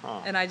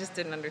 Huh. And I just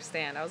didn't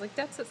understand. I was like,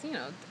 that's, you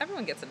know,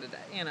 everyone gets into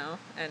debt, you know?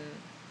 And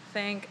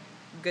thank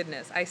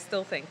goodness. I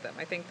still thank them.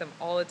 I thank them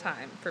all the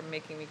time for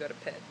making me go to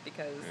Pitt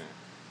because...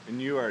 Yeah.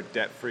 And you are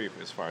debt-free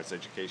as far as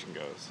education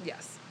goes.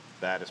 Yes.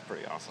 That is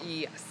pretty awesome.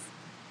 Yes.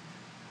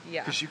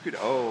 Yeah. Because you could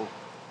owe...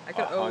 I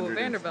could owe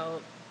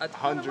Vanderbilt a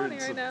ton of money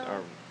right now.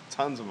 Or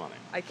tons of money.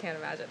 I can't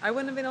imagine. I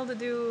wouldn't have been able to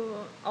do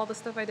all the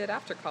stuff I did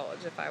after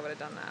college if I would have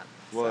done that.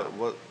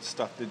 What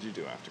stuff did you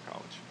do after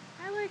college?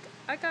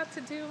 I got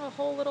to do a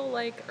whole little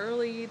like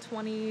early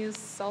 20s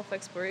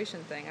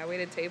self-exploration thing. I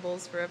waited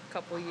tables for a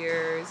couple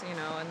years, you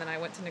know, and then I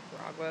went to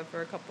Nicaragua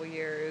for a couple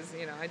years.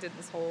 You know, I did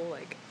this whole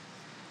like,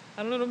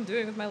 I don't know what I'm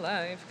doing with my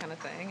life kind of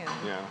thing. And,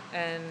 Yeah.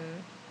 And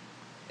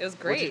it was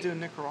great. What did you do in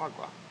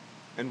Nicaragua?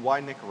 And why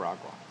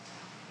Nicaragua?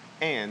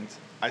 And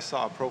I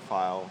saw a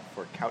profile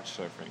for couch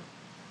surfing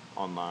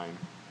online.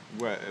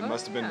 Where it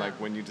must have been like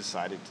when you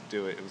decided to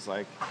do it. It was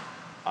like,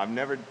 I've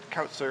never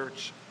couch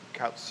surfed,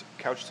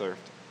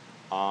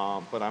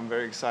 but I'm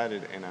very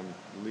excited and I'm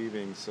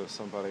leaving, so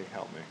somebody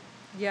help me.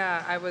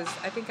 Yeah, I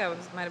think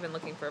might have been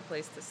looking for a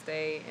place to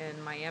stay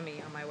in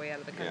Miami on my way out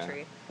of the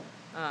country.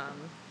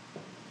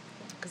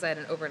 Because I had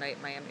an overnight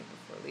in Miami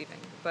before leaving.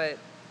 But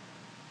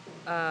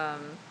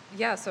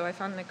yeah, so I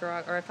found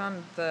I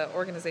found the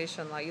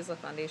organization La Isla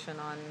Foundation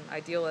on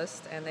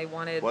Idealist, and they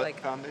wanted What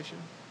foundation?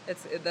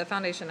 It's the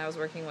foundation I was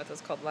working with was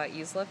called La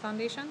Isla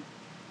Foundation.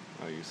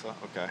 Oh, you saw?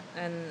 Okay.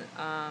 And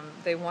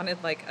they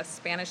wanted like a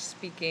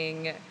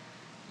Spanish-speaking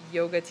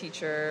yoga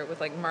teacher with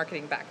like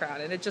marketing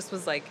background, and it just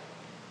was like,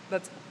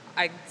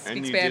 I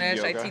speak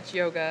Spanish, I teach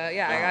yoga.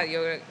 Yeah,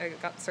 I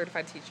got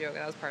certified to teach yoga.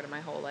 That was part of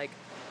my whole like,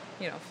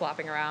 you know,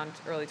 flopping around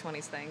early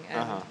 20s thing,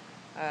 and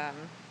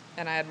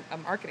and I had a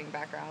marketing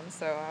background,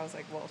 so I was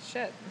like, well,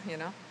 shit, you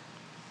know.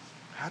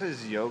 How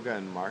does yoga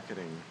and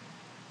marketing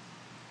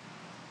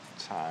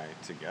tie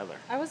together?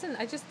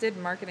 I just did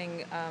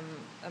marketing,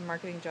 a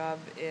marketing job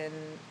in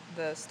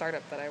the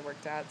startup that I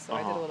worked at, so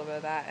I did a little bit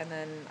of that, and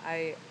then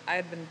I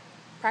had been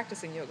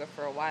practicing yoga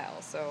for a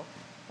while, so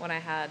when I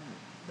had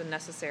the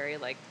necessary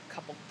like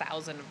couple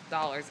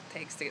 $1,000s it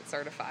takes to get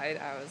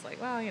certified, I was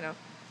like, well, you know,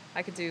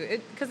 I could do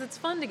it because it's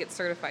fun to get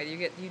certified.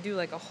 You do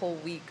like a whole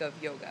week of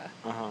yoga,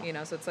 you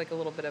know, so it's like a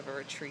little bit of a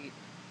retreat,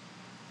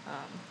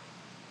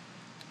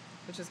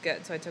 which is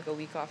good. So I took a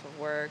week off of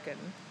work and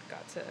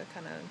got to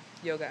kind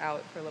of yoga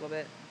out for a little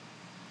bit.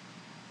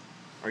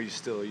 Are you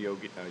still a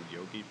yogi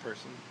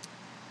person?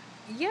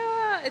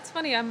 Yeah, it's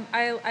funny.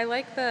 I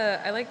like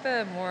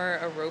the more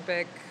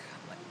aerobic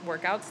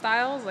workout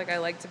styles. Like I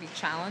like to be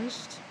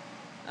challenged.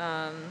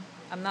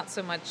 I'm not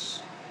so much.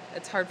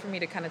 It's hard for me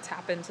to kind of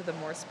tap into the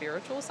more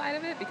spiritual side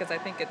of it because I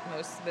think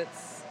most of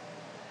it's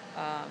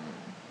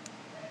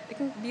it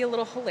can be a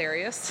little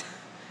hilarious.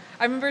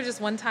 I remember just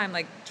one time,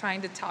 like,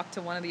 trying to talk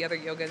to one of the other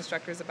yoga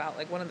instructors about,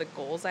 like, one of the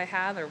goals I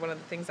had or one of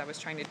the things I was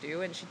trying to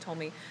do, and she told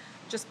me,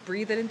 just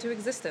breathe it into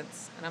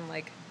existence. And I'm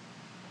like,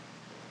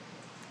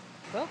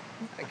 well,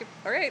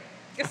 all right.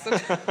 Guess so.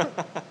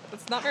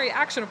 It's not very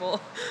actionable.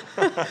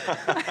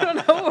 I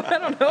don't know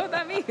what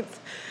that means.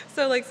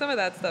 So, like, some of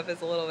that stuff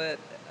is a little bit.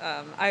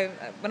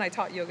 When I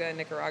taught yoga in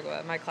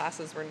Nicaragua, my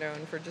classes were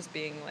known for just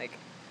being like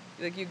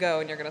you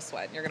go and you're gonna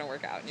sweat and you're gonna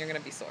work out and you're gonna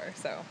be sore.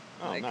 So,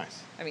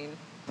 Nice. I mean,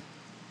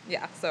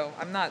 yeah. So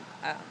I'm not.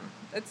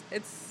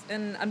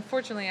 And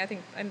unfortunately, I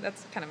think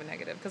that's kind of a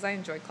negative because I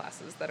enjoy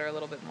classes that are a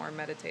little bit more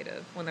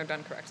meditative when they're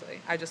done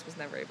correctly. I just was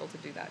never able to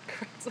do that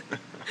correctly.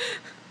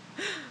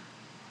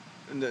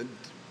 And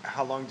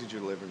how long did you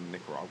live in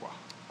Nicaragua?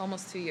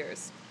 Almost 2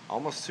 years.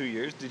 Almost 2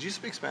 years? Did you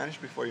speak Spanish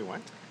before you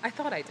went? I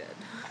thought I did.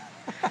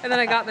 And then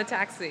I got in the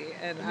taxi,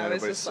 and I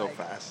was just so like,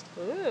 fast.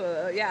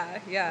 Ooh, yeah.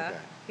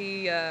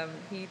 Okay.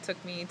 He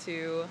took me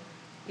to,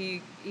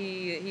 he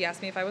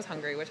asked me if I was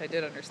hungry, which I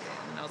did understand,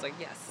 and I was like,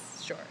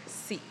 yes, sure,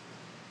 sí.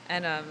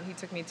 And he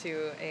took me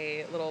to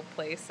a little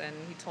place, and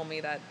he told me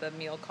that the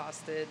meal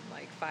costed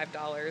like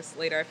 $5.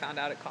 Later, I found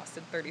out it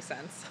costed 30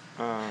 cents.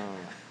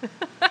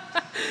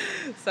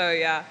 So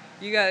yeah,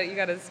 you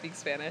got to speak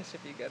Spanish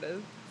if you go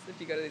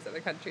to these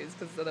other countries,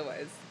 because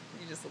otherwise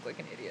you just look like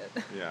an idiot.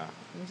 Yeah.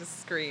 And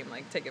just scream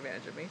like, take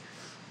advantage of me.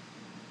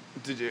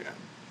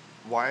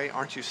 Why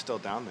aren't you still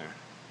down there?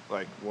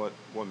 Like, what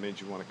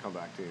made you want to come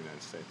back to the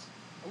United States?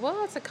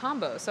 Well, it's a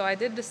combo. So I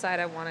did decide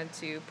I wanted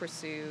to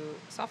pursue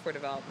software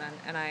development,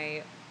 and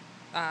I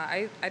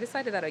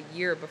decided that a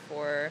year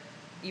before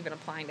even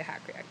applying to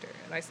Hack Reactor.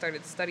 And I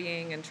started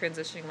studying and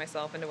transitioning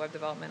myself into web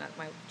development at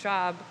my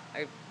job.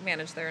 I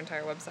managed their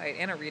entire website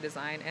and a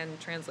redesign and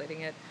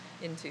translating it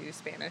into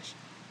Spanish.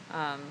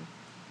 So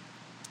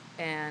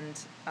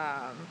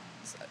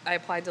I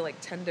applied to like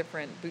 10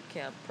 different boot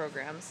camp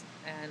programs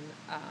and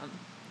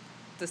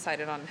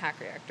decided on Hack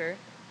Reactor.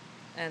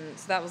 And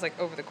so that was like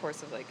over the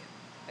course of like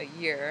a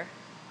year.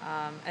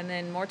 And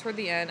then more toward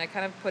the end, I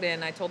kind of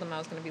I told them I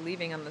was going to be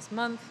leaving on this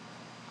month.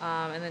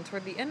 And then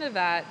toward the end of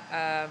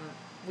that,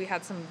 we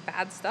had some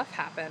bad stuff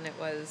happen.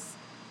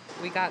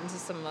 We got into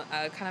some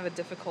kind of a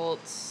difficult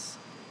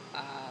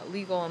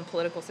legal and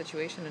political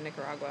situation in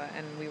Nicaragua,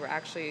 and we were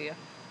actually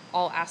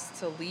all asked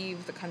to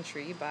leave the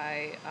country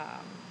by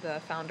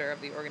the founder of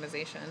the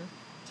organization.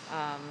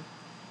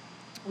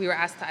 We were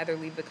asked to either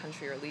leave the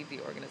country or leave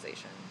the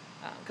organization,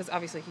 because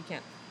obviously you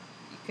can't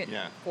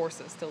force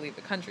us to leave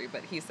the country,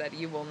 but he said,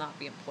 you will not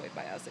be employed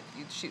by us if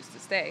you choose to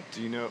stay.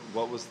 Do you know,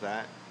 what was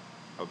that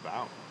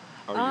about?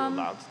 Are you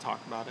allowed to talk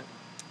about it?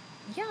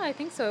 Yeah, I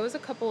think so. It was a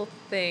couple of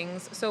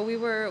things. So we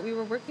were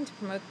working to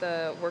promote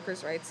the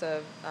workers' rights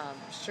of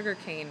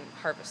sugarcane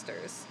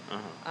harvesters.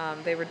 Uh-huh.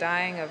 They were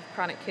dying of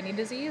chronic kidney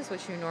disease,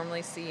 which you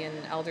normally see in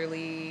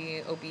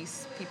elderly,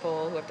 obese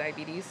people who have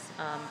diabetes.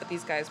 But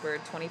these guys were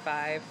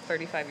 25,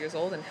 35 years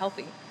old and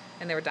healthy,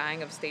 and they were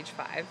dying of stage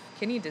 5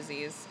 kidney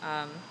disease.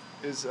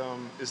 Is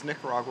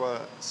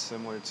Nicaragua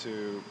similar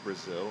to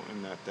Brazil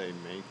in that they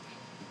make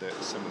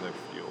some of their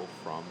fuel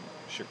from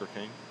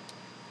sugarcane?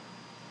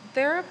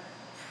 They're a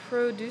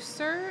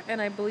producer,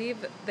 and I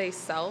believe they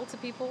sell to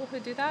people who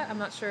do that. I'm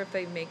not sure if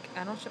they make.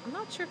 I'm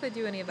not sure if they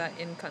do any of that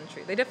in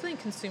country. They definitely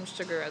consume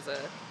sugar as a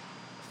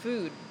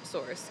food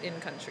source in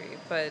country,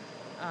 but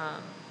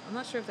I'm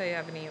not sure if they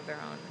have any of their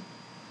own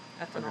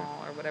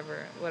ethanol or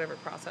whatever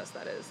process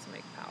that is to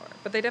make power.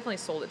 But they definitely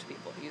sold it to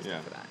people who used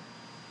it for that.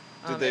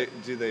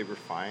 Do they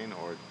refine,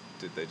 or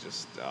did they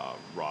just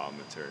raw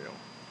material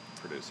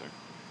producer?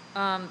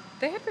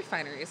 They had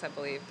refineries, I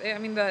believe. The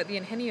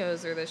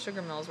ingenios or the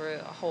sugar mills were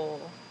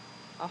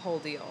a whole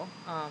deal.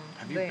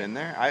 Have you been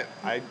there?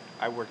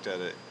 I worked at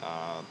it.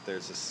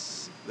 There's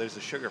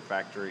a sugar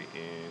factory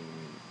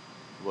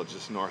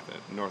just north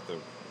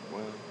of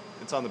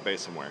it's on the bay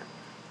somewhere.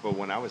 But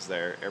when I was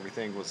there,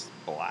 everything was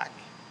black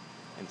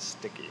and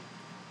sticky.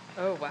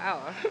 Oh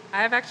wow!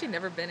 I've actually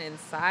never been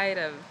inside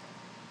of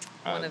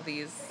one of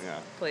these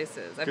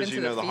places. I've been to the fields. Because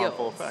you know the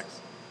harmful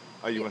effects.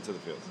 Oh, you went to the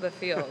fields. The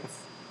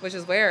fields, which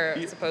is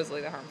where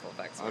supposedly the harmful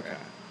effects were. Okay.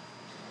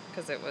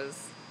 Because it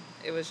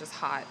was just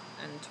hot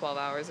and 12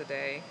 hours a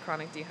day.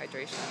 Chronic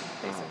dehydration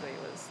basically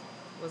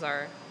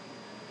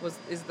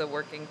is the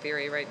working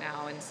theory right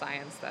now in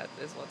science that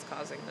is what's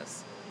causing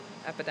this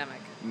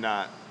epidemic.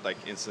 Not like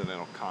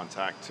incidental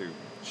contact to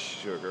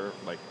sugar,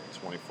 like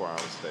 24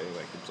 hours a day,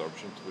 like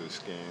absorption through the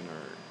skin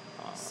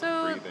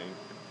or breathing.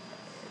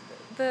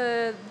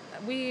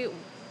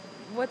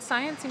 What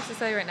science seems to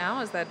say right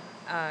now is that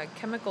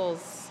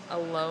chemicals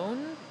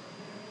alone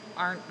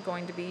aren't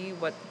going to be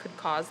what could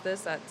cause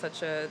this at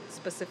such a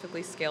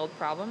specifically scaled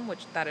problem,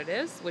 which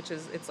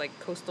it's like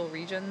coastal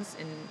regions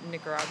in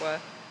Nicaragua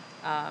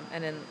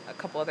and in a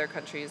couple other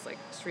countries like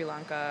Sri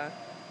Lanka.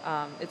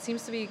 It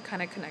seems to be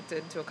kind of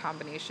connected to a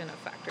combination of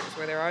factors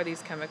where there are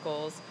these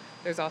chemicals.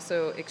 There's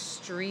also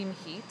extreme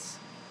heat,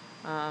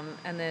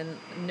 and then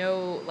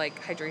no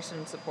like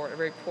hydration support, or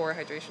very poor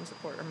hydration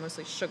support, or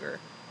mostly sugar.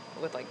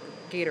 with like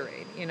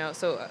Gatorade, you know.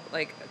 So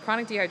like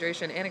chronic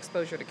dehydration and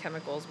exposure to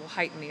chemicals will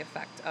heighten the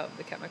effect of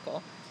the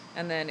chemical.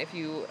 And then if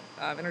you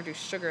introduce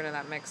sugar into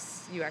that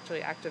mix, you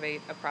actually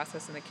activate a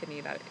process in the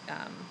kidney that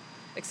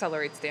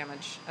accelerates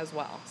damage as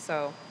well.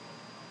 So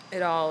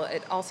it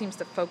all seems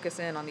to focus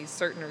in on these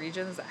certain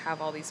regions that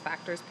have all these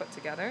factors put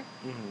together,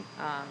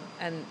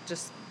 and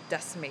just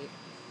decimate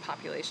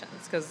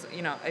populations. Because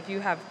you know, if you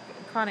have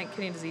chronic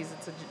kidney disease,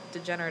 it's a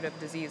degenerative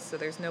disease, so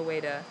there's no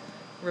way to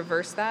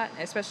reverse that.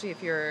 Especially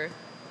if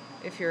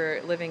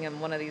you're living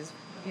in one of these,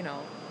 you know,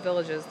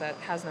 villages that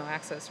has no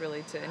access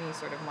really to any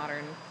sort of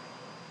modern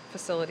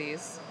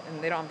facilities,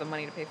 and they don't have the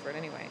money to pay for it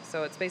anyway.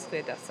 So it's basically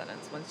a death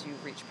sentence once you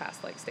reach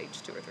past like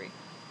stage 2 or 3.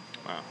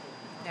 Wow.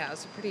 Yeah,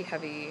 it's a pretty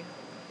heavy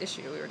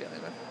issue we were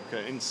dealing with.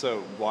 Okay, and so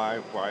why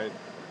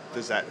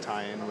does that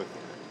tie in with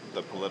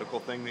the political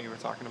thing that you were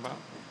talking about?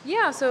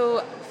 Yeah,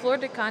 so Flor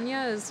de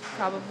Caña is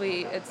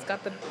probably, it's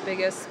got the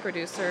biggest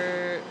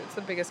producer, it's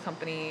the biggest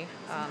company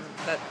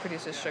that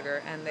produces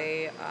sugar, and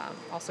they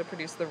also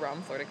produce the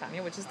rum, Flor de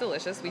Caña, which is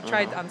delicious. We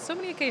tried on so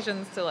many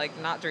occasions to like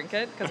not drink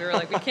it because we were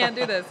like, we can't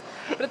do this,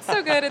 but it's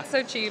so good, it's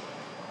so cheap.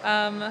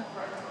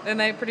 And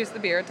they produce the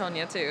beer,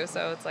 Tonya, too,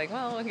 so it's like,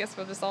 well, I guess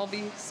we'll just all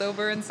be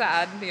sober and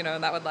sad, you know,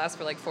 and that would last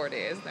for like 4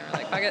 days. And they were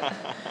like, fuck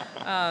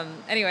it.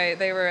 Anyway,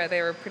 they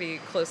were pretty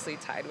closely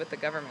tied with the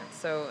government,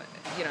 so,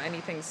 you know,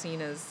 anything seen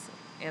as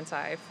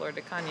anti-Flor de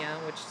Caña,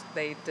 which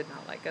they did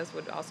not like us,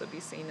 would also be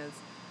seen as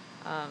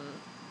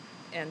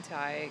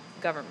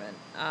anti-government.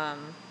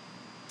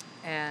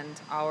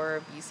 And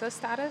our visa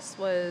status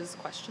was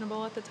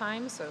questionable at the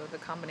time, so the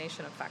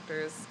combination of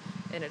factors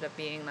ended up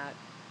being that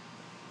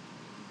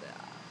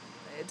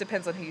it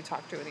depends on who you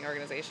talk to in the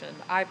organization.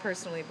 I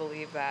personally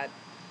believe that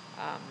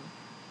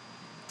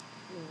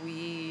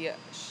we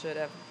should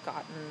have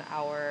gotten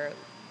our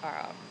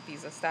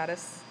visa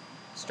status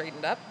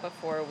straightened up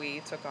before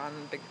we took on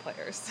big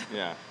players.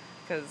 Yeah.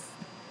 Because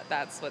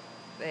that's what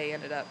they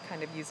ended up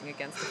kind of using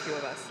against a few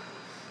of us,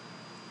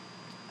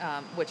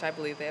 which I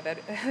believe they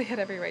had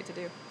every right to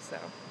do. So.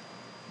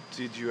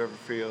 Did you ever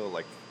feel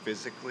like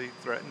physically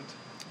threatened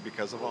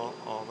because of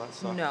all that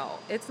stuff? No,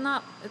 it's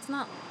not.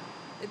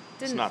 It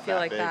didn't feel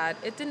like that.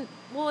 It didn't.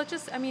 Well, it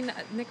just. I mean,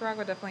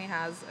 Nicaragua definitely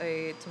has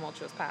a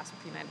tumultuous past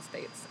with the United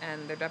States,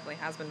 and there definitely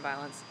has been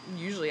violence.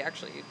 Usually,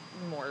 actually,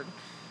 more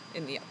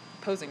in the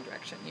opposing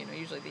direction. You know,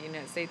 usually the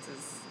United States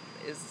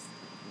is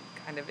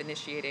kind of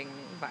initiating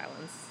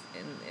violence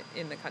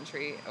in the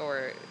country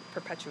or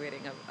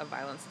perpetuating a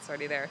violence that's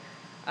already there.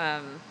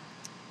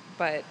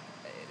 But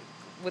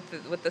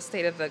with the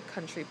state of the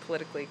country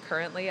politically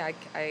currently,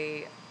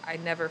 I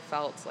never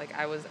felt like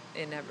I was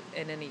in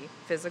any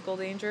physical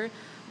danger.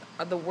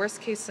 The worst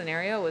case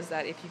scenario was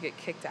that if you get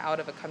kicked out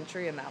of a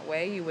country in that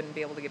way, you wouldn't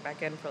be able to get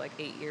back in for like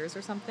 8 years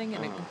or something,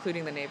 and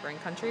including the neighboring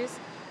countries.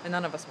 And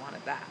none of us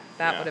wanted that.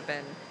 That would have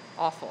been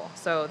awful.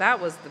 So that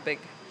was the big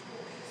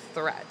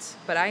threat.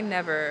 But I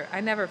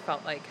never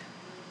felt like,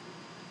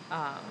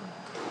 I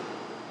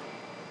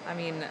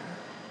mean,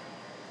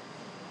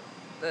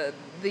 the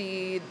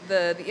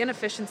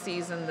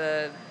inefficiencies and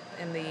the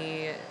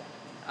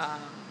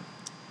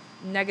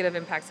negative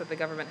impacts that the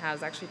government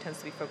has actually tends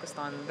to be focused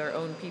on their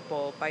own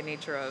people by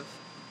nature of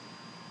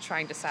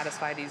trying to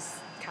satisfy these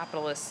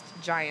capitalist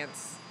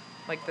giants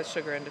like the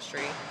sugar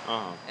industry.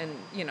 And,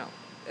 you know,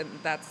 and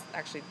that's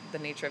actually the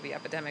nature of the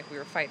epidemic we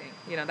were fighting.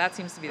 You know, that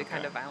seems to be the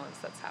kind of violence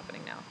that's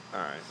happening now.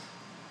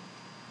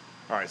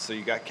 All right, so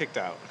you got kicked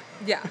out.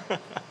 Yeah.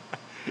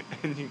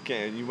 And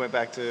you went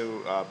back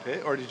to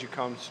Pitt, or did you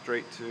come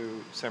straight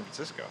to San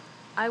Francisco?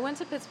 I went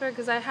to Pittsburgh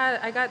because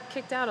I got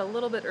kicked out a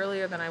little bit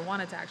earlier than I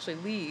wanted to actually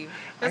leave.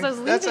 Because I was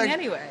leaving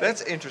anyway.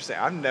 That's interesting.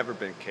 I've never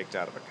been kicked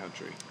out of a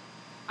country.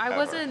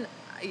 Wasn't,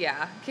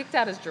 kicked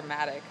out is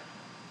dramatic.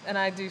 And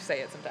I do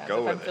say it sometimes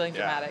if I'm feeling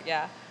dramatic,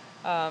 yeah.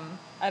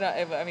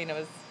 It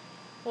was,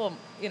 well,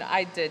 you know,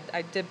 I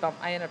ended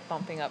up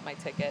bumping up my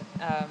ticket,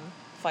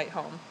 flight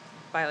home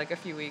by like a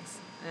few weeks,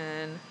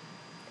 and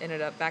ended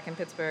up back in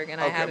Pittsburgh,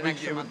 and I had an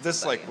extra month.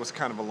 This was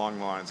kind of along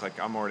the lines, like,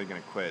 I'm already going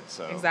to quit,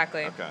 so.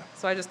 Exactly. Okay.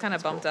 So I just kind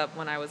of bumped up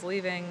when I was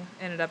leaving,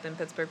 ended up in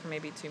Pittsburgh for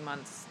maybe 2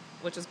 months,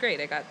 which is great.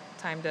 I got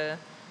time to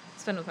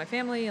spend with my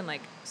family and,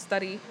 like,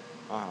 study,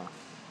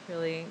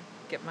 really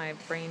get my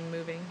brain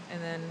moving,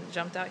 and then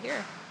jumped out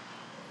here.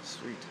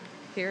 Sweet.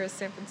 Here is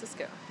San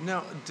Francisco.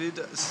 Now, did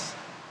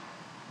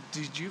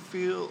you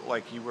feel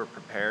like you were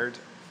prepared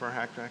for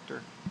Hack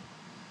Factor?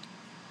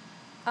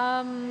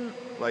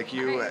 Like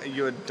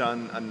you had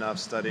done enough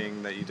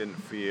studying that you didn't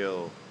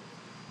feel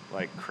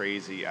like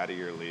crazy out of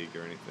your league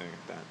or anything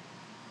like that?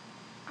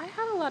 I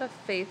had a lot of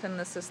faith in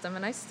the system,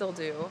 and I still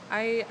do.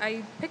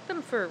 I picked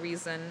them for a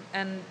reason,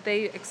 and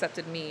they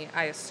accepted me,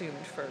 I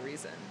assumed, for a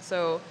reason.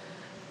 So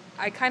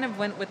I kind of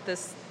went with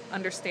this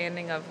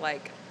understanding of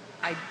like,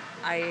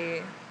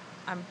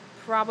 I'm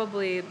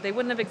probably, they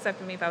wouldn't have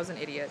accepted me if I was an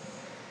idiot,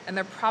 and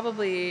they're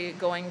probably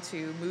going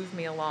to move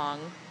me along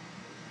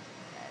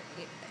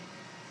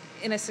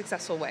in a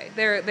successful way.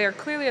 They're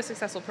clearly a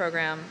successful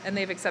program, and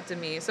they've accepted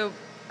me. So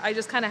I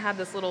just kind of had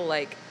this little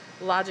like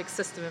logic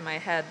system in my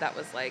head that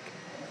was like,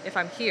 if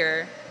I'm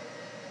here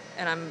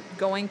and I'm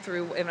going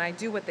through and I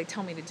do what they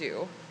tell me to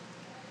do,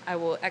 I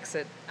will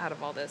exit out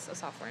of all this a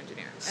software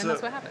engineer. And So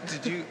that's what happened.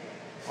 did you?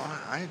 Well,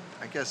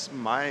 I guess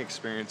my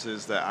experience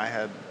is that I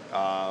had,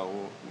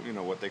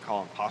 what they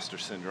call imposter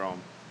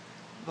syndrome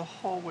the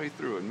whole way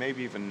through, and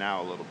maybe even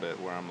now a little bit,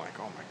 where I'm like,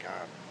 oh my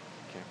God,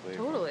 I can't believe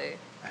Totally.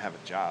 I have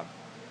a job.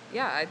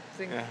 Yeah, I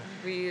think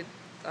we,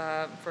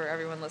 for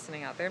everyone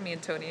listening out there, me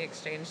and Tony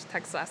exchanged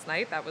texts last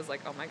night. That was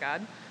like, oh my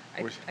God,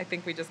 I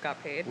think we just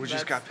got paid. We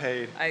just got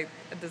paid.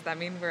 Does that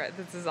mean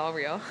this is all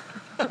real?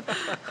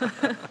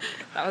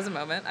 That was a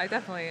moment. I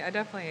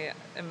definitely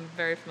am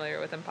very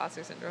familiar with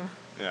imposter syndrome.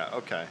 Yeah.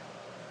 Okay.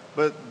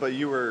 But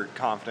you were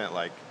confident,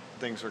 like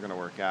things were going to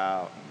work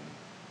out.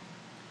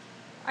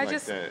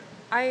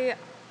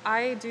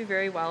 I do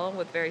very well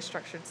with very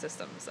structured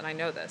systems, and I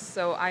know this.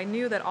 So I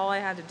knew that all I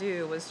had to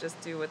do was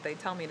just do what they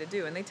tell me to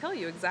do, and they tell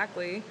you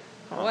exactly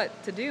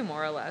what to do,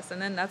 more or less.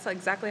 And then that's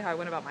exactly how I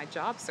went about my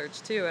job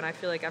search too. And I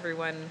feel like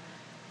everyone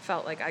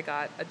felt like I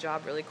got a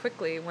job really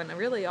quickly, when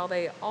really all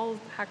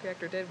Hack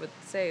Reactor did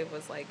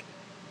was like,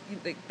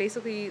 they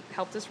basically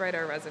helped us write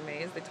our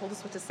resumes. They told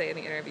us what to say in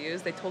the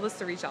interviews. They told us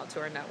to reach out to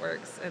our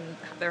networks and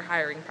their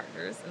hiring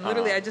partners. And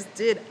literally, I just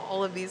did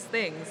all of these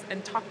things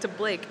and talked to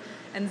Blake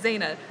and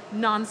Zaina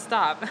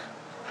nonstop.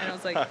 And I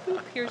was like,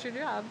 boop, here's your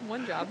job,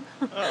 one job.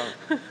 Oh,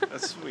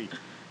 that's sweet.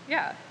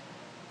 Yeah.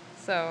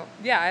 So,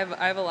 yeah,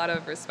 I have a lot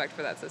of respect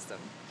for that system.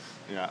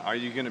 Yeah. Are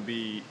you going to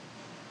be,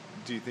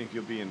 do you think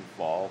you'll be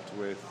involved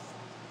with,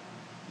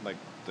 like,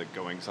 the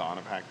goings-on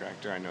of Hack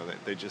Reactor? I know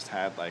that they just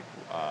had, like,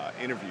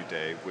 interview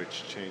day,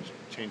 which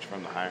changed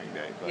from the hiring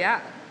day. But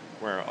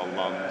where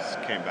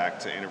alums came back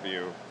to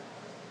interview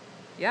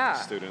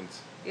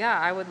students. Yeah,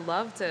 I would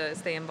love to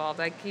stay involved.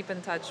 I keep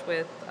in touch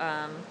with,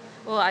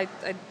 I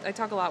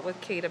talk a lot with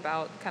Kate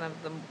about kind of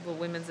the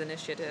women's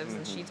initiatives,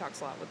 and she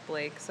talks a lot with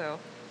Blake. So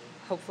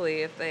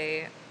hopefully if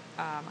they,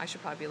 I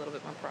should probably be a little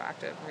bit more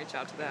proactive and reach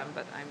out to them.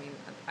 But I mean,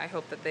 I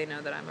hope that they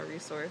know that I'm a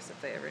resource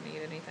if they ever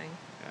need anything.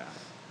 Yeah.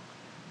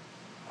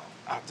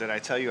 Oh, did I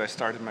tell you I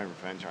started my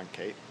revenge on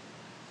Kate?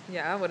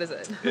 Yeah, what is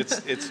it?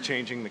 It's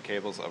changing the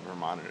cables of her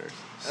monitors.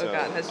 So, oh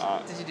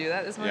God, did you do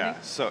that this morning?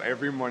 Yeah, so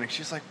every morning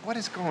she's like, what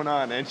is going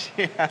on? And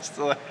she has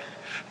to, like,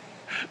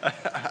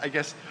 I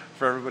guess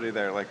for everybody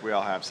there, like, we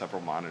all have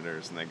several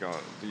monitors, and they go,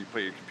 you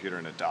put your computer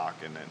in a dock,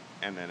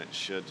 and then it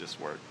should just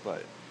work.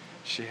 But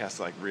she has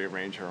to, like,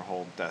 rearrange her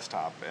whole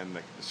desktop and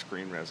the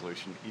screen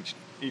resolution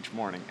each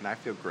morning, and I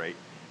feel great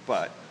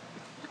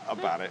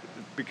about it,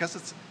 because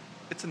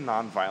it's a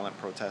non-violent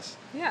protest.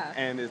 Yeah.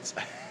 And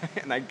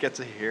and I get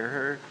to hear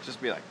her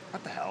just be like,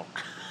 what the hell?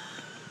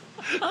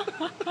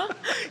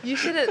 You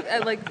should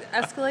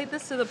escalate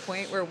this to the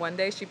point where one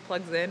day she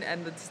plugs in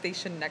and the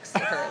station next to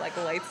her like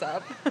lights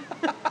up.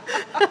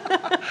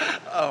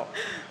 Oh,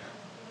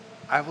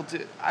 I will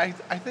do. I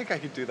think I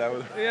could do that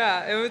with her.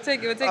 Yeah, it would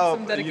take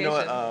some dedication. You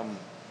know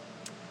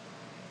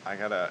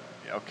what?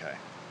 Okay,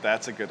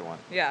 that's a good one.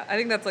 Yeah, I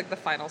think that's like the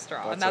final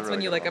straw, and that's really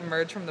when you like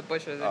emerge from the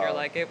bushes and you're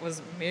like, it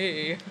was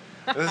me.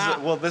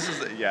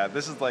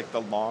 This is like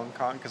the long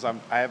con, because I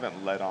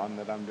haven't let on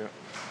that I'm doing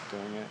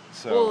it.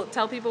 So. Well,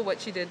 tell people what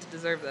she did to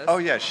deserve this. Oh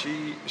yeah,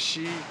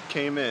 she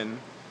came in,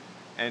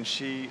 and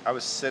I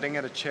was sitting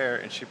at a chair,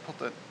 and she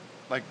pulled it,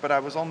 but I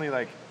was only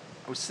I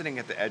was sitting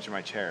at the edge of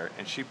my chair,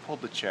 and she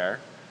pulled the chair.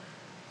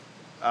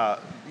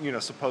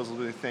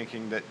 Supposedly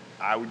thinking that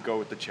I would go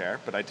with the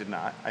chair, but I did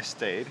not. I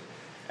stayed,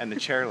 and the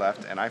chair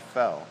left, and I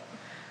fell.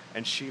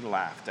 And she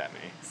laughed at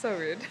me. So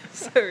rude.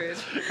 So rude.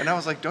 And I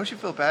was like, don't you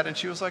feel bad? And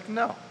she was like,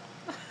 no,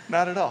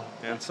 not at all.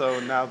 And so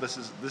now this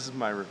is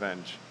my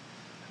revenge.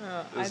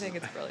 I think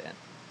it's brilliant.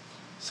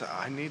 So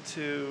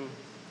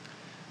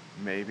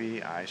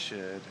maybe I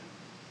should,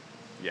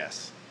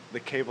 yes, the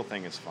cable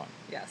thing is fun.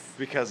 Yes.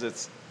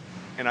 Because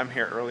and I'm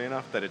here early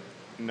enough that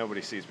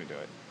nobody sees me do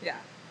it. Yeah.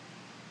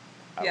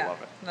 I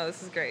love it. No,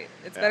 this is great.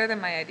 It's better than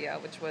my idea,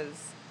 which was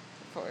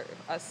for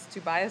us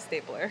to buy a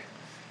stapler.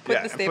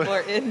 Put the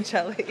stapler in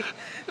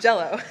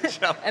Jello,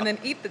 and then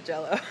eat the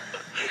Jello,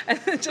 and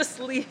then just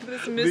leave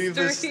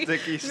this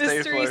sticky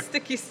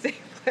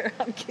stapler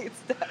on Kate's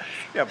desk.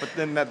 Yeah, but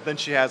then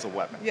she has a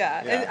weapon.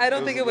 Yeah, and I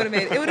don't think it would have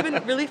made it. It would have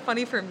been really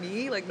funny for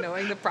me, like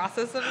knowing the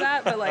process of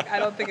that, but I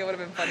don't think it would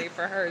have been funny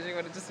for her. She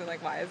would have just been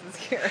like, "Why is this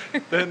here?"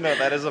 No,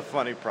 that is a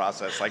funny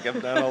process, like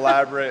an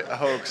elaborate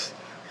hoax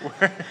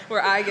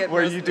where I get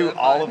where you do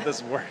all of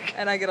this work,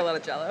 and I get a lot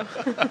of Jello.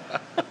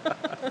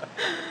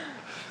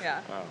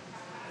 Yeah. Wow.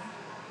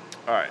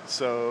 All right,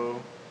 so,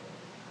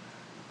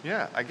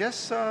 yeah, I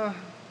guess, now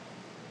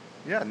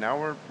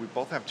we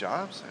both have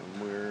jobs,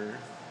 and we're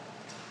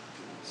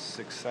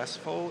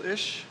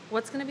successful-ish.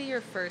 What's going to be your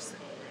first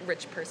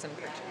rich person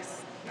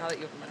purchase, now that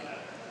you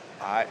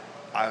have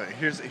money?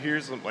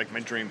 Here's like my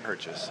dream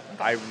purchase.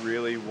 Okay. I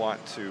really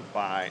want to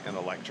buy an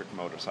electric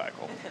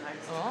motorcycle.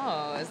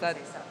 Oh, is that,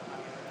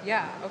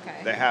 yeah,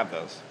 okay. They have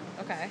those.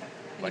 Okay.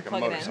 Like a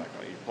motorcycle.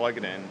 You plug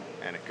it in,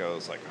 and it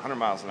goes like 100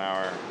 miles an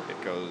hour. It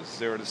goes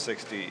 0 to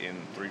 60 in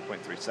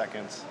 3.3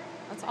 seconds.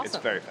 That's awesome. It's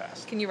very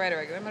fast. Can you ride a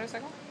regular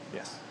motorcycle?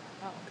 Yes.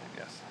 Oh, okay.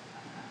 Yes.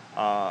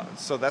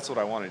 So that's what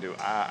I want to do.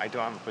 I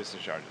don't have a place to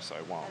charge it, so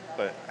I won't.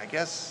 But I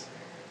guess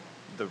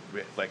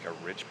like a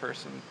rich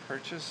person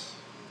purchase,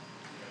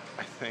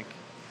 I think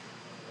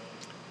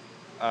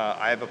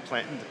I have a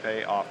plan to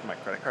pay off my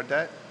credit card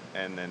debt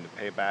and then to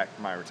pay back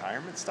my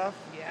retirement stuff.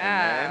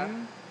 Yeah.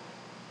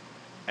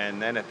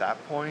 And then at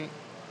that point,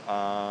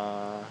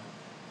 I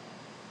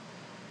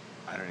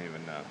don't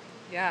even know.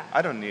 Yeah.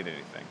 I don't need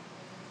anything.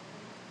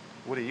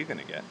 What are you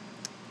gonna get?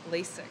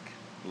 LASIK.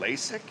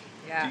 LASIK?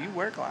 Yeah. Do you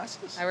wear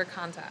glasses? I wear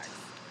contacts.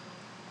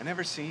 I've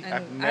never seen I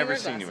you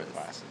with wear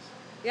glasses.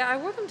 Yeah, I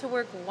wore them to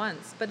work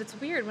once, but it's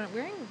weird. When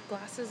wearing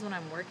glasses when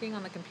I'm working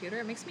on the computer,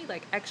 it makes me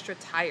like extra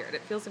tired.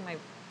 It feels like my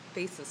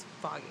face is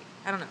foggy.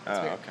 I don't know. It's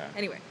weird. Okay.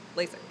 Anyway,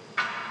 LASIK.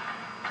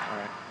 All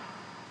right.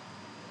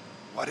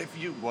 What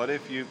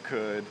if you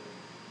could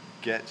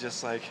get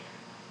just like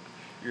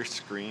your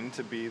screen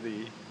to be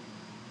the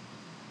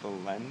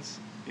lens?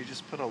 You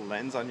just put a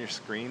lens on your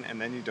screen and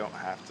then you don't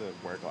have to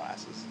wear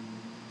glasses.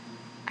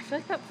 I feel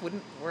like that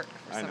wouldn't work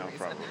for some I know, reason.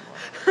 probably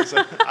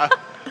wouldn't work.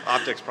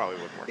 Optics probably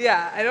wouldn't work.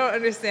 Yeah, I don't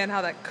understand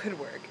how that could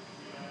work,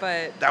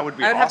 but That would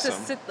be I would awesome.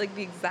 have to sit like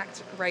the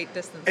exact right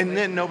distance. And away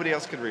then from nobody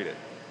else could read it it.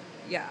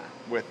 Yeah.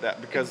 with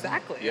that because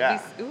Exactly.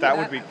 Yeah, Ooh, that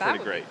would be that pretty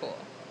would great. Be cool.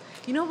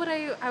 You know what?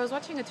 I was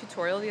watching a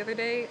tutorial the other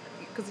day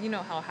because you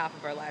know how half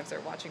of our lives are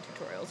watching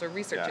tutorials or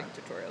researching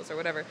tutorials or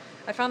whatever.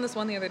 I found this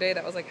one the other day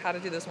that was like how to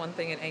do this one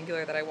thing in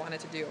Angular that I wanted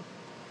to do.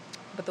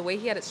 But the way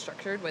he had it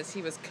structured was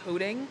he was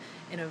coding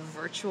in a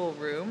virtual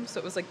room, so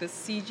it was like this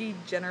CG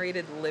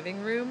generated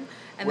living room,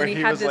 and Where then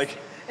he had was this, like-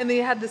 and then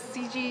he had the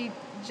CG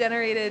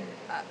generated.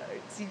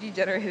 CG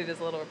generated is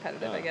a little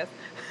repetitive, I guess.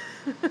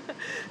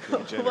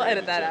 We'll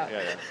edit that out.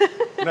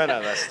 Yeah. No,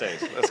 that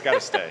stays. That's got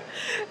to stay.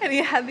 And he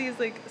had these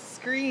like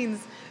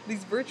screens,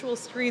 these virtual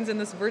screens in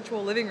this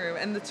virtual living room,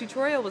 and the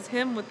tutorial was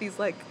him with these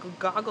like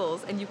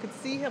goggles, and you could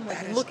see him like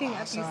That is looking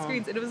at these awesome.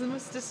 screens, and it was the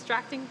most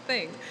distracting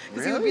thing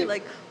because he would Really? be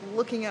like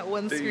looking at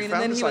one Dude, you screen, and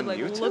found then this he would on like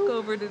YouTube? look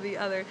over to the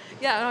other.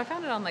 Yeah, and I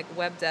found it on like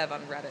web dev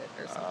on Reddit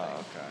or something.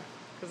 Oh, okay.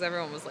 Because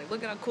everyone was like,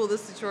 look at how cool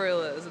this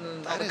tutorial is. And then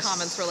all That the is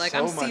comments were like,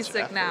 so I'm much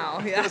seasick effort.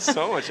 now. Yeah. That's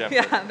so much effort.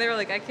 Yeah, they were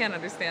like, I can't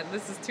understand.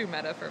 This is too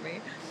meta for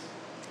me.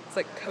 It's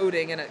like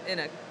coding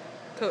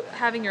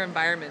having your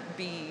environment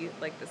be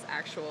like this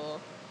actual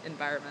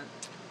environment.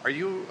 Are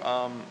you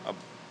a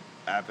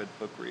avid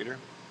book reader?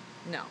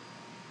 No.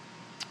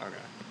 Okay.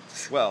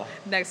 Well,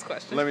 Next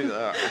question. let me.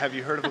 Have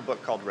you heard of a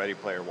book called Ready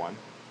Player One?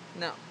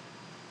 No.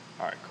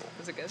 All right, cool.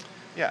 Was it good?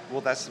 Yeah,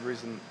 well, that's the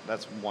reason.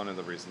 That's one of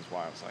the reasons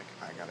why I was like,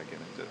 I gotta get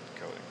into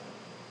coding.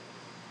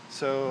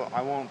 So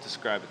I won't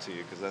describe it to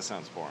you because that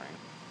sounds boring,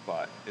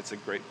 but it's a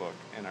great book,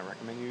 and I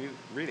recommend you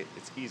read it.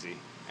 It's easy,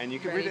 and you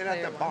can Ready read it at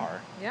Player the One.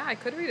 bar. Yeah, I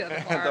could read it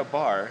at the bar. At the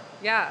bar.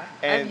 Yeah,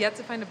 And- I've yet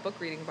to find a book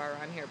reading bar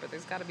around here, but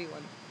there's got to be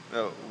one.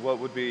 What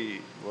would be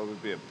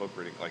a book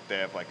reading? Like they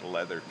have like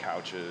leather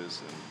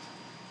couches and.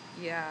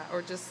 Yeah,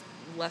 or just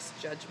less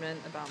judgment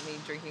about me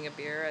drinking a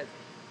beer at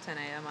 10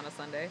 a.m. on a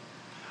Sunday.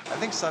 I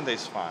think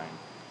Sunday's fine,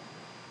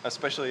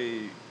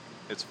 especially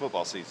it's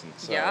football season.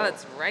 So Yeah,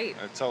 that's right.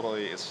 It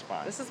totally is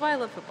fine. This is why I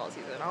love football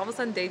season. All of a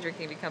sudden, day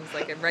drinking becomes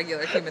like a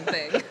regular human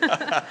thing.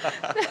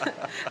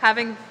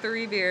 Having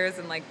 3 beers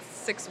and like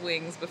 6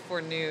 wings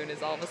before noon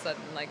is all of a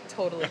sudden like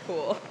totally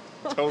cool.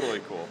 Totally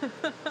cool.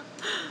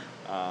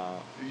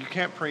 You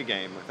can't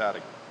pregame without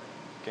a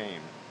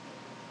game.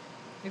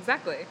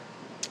 Exactly.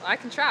 I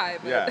can try,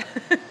 but Yeah.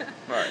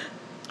 All right.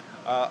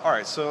 All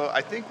right. So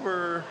I think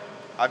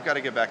I've got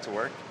to get back to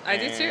work. I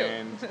do too.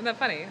 and Isn't that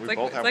funny? we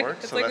both have work,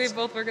 It's so like we that's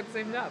both work at the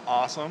same job.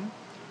 Awesome.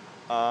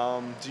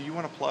 Do you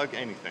want to plug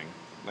anything?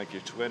 Like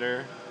your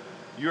Twitter?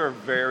 You are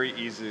very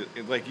easy.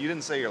 Like you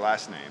didn't say your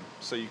last name,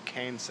 so you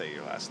can say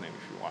your last name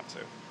if you want to,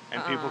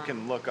 and people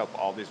can look up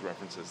all these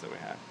references that we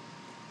have.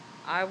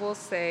 I will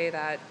say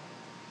that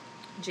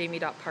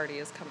Jammie.party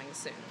is coming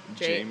soon.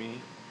 Jammie.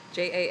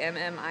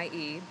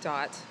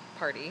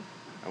 JAMMIE.party.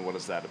 And what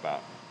is that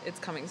about? It's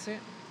coming soon.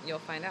 You'll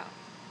find out.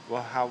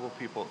 Well, how will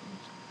people?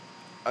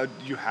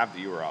 You have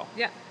the URL.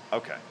 Yeah.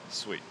 Okay.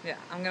 Sweet. Yeah,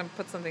 I'm going to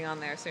put something on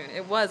there soon.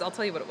 I'll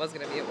tell you what it was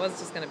going to be. It was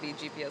just going to be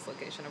GPS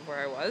location of where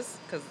I was.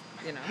 Because,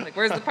 like,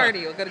 where's the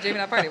party? We'll go to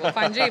Jammie.party. We'll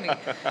find Jammie.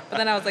 But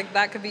then I was like,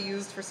 that could be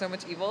used for so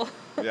much evil.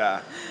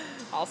 Yeah.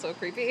 Also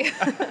creepy.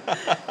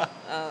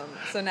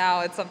 So now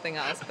it's something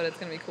else, but it's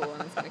going to be cool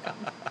and it's going to come.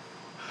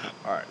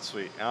 All right.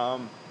 Sweet.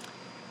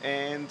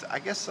 And I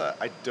guess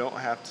I don't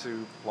have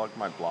to plug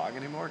my blog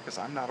anymore because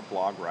I'm not a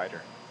blog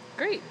writer.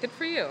 Great. Good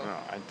for you. No,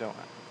 I don't.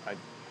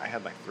 I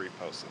had like 3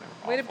 posts and they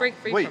were Way to awful. break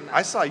free Wait, from that.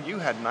 I saw you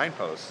had 9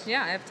 posts.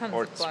 Yeah, I have tons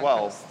Or of blog 12.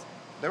 posts.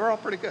 They were all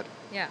pretty good.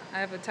 Yeah, I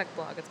have a tech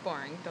blog. It's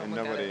boring. Don't And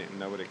look at it.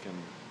 nobody can.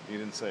 You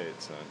didn't say it,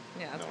 so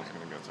Yeah, no that's one's fine.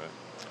 gonna go to it.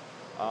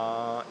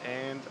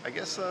 And I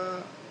guess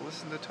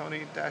listen to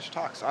Tony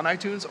Talks on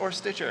iTunes or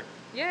Stitcher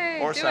Yay,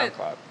 or do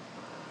SoundCloud. it.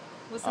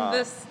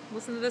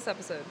 Listen to this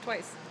episode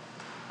twice.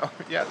 Oh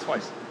yeah,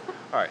 twice.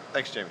 All right,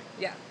 thanks, Jamie.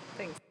 Yeah,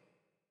 thanks.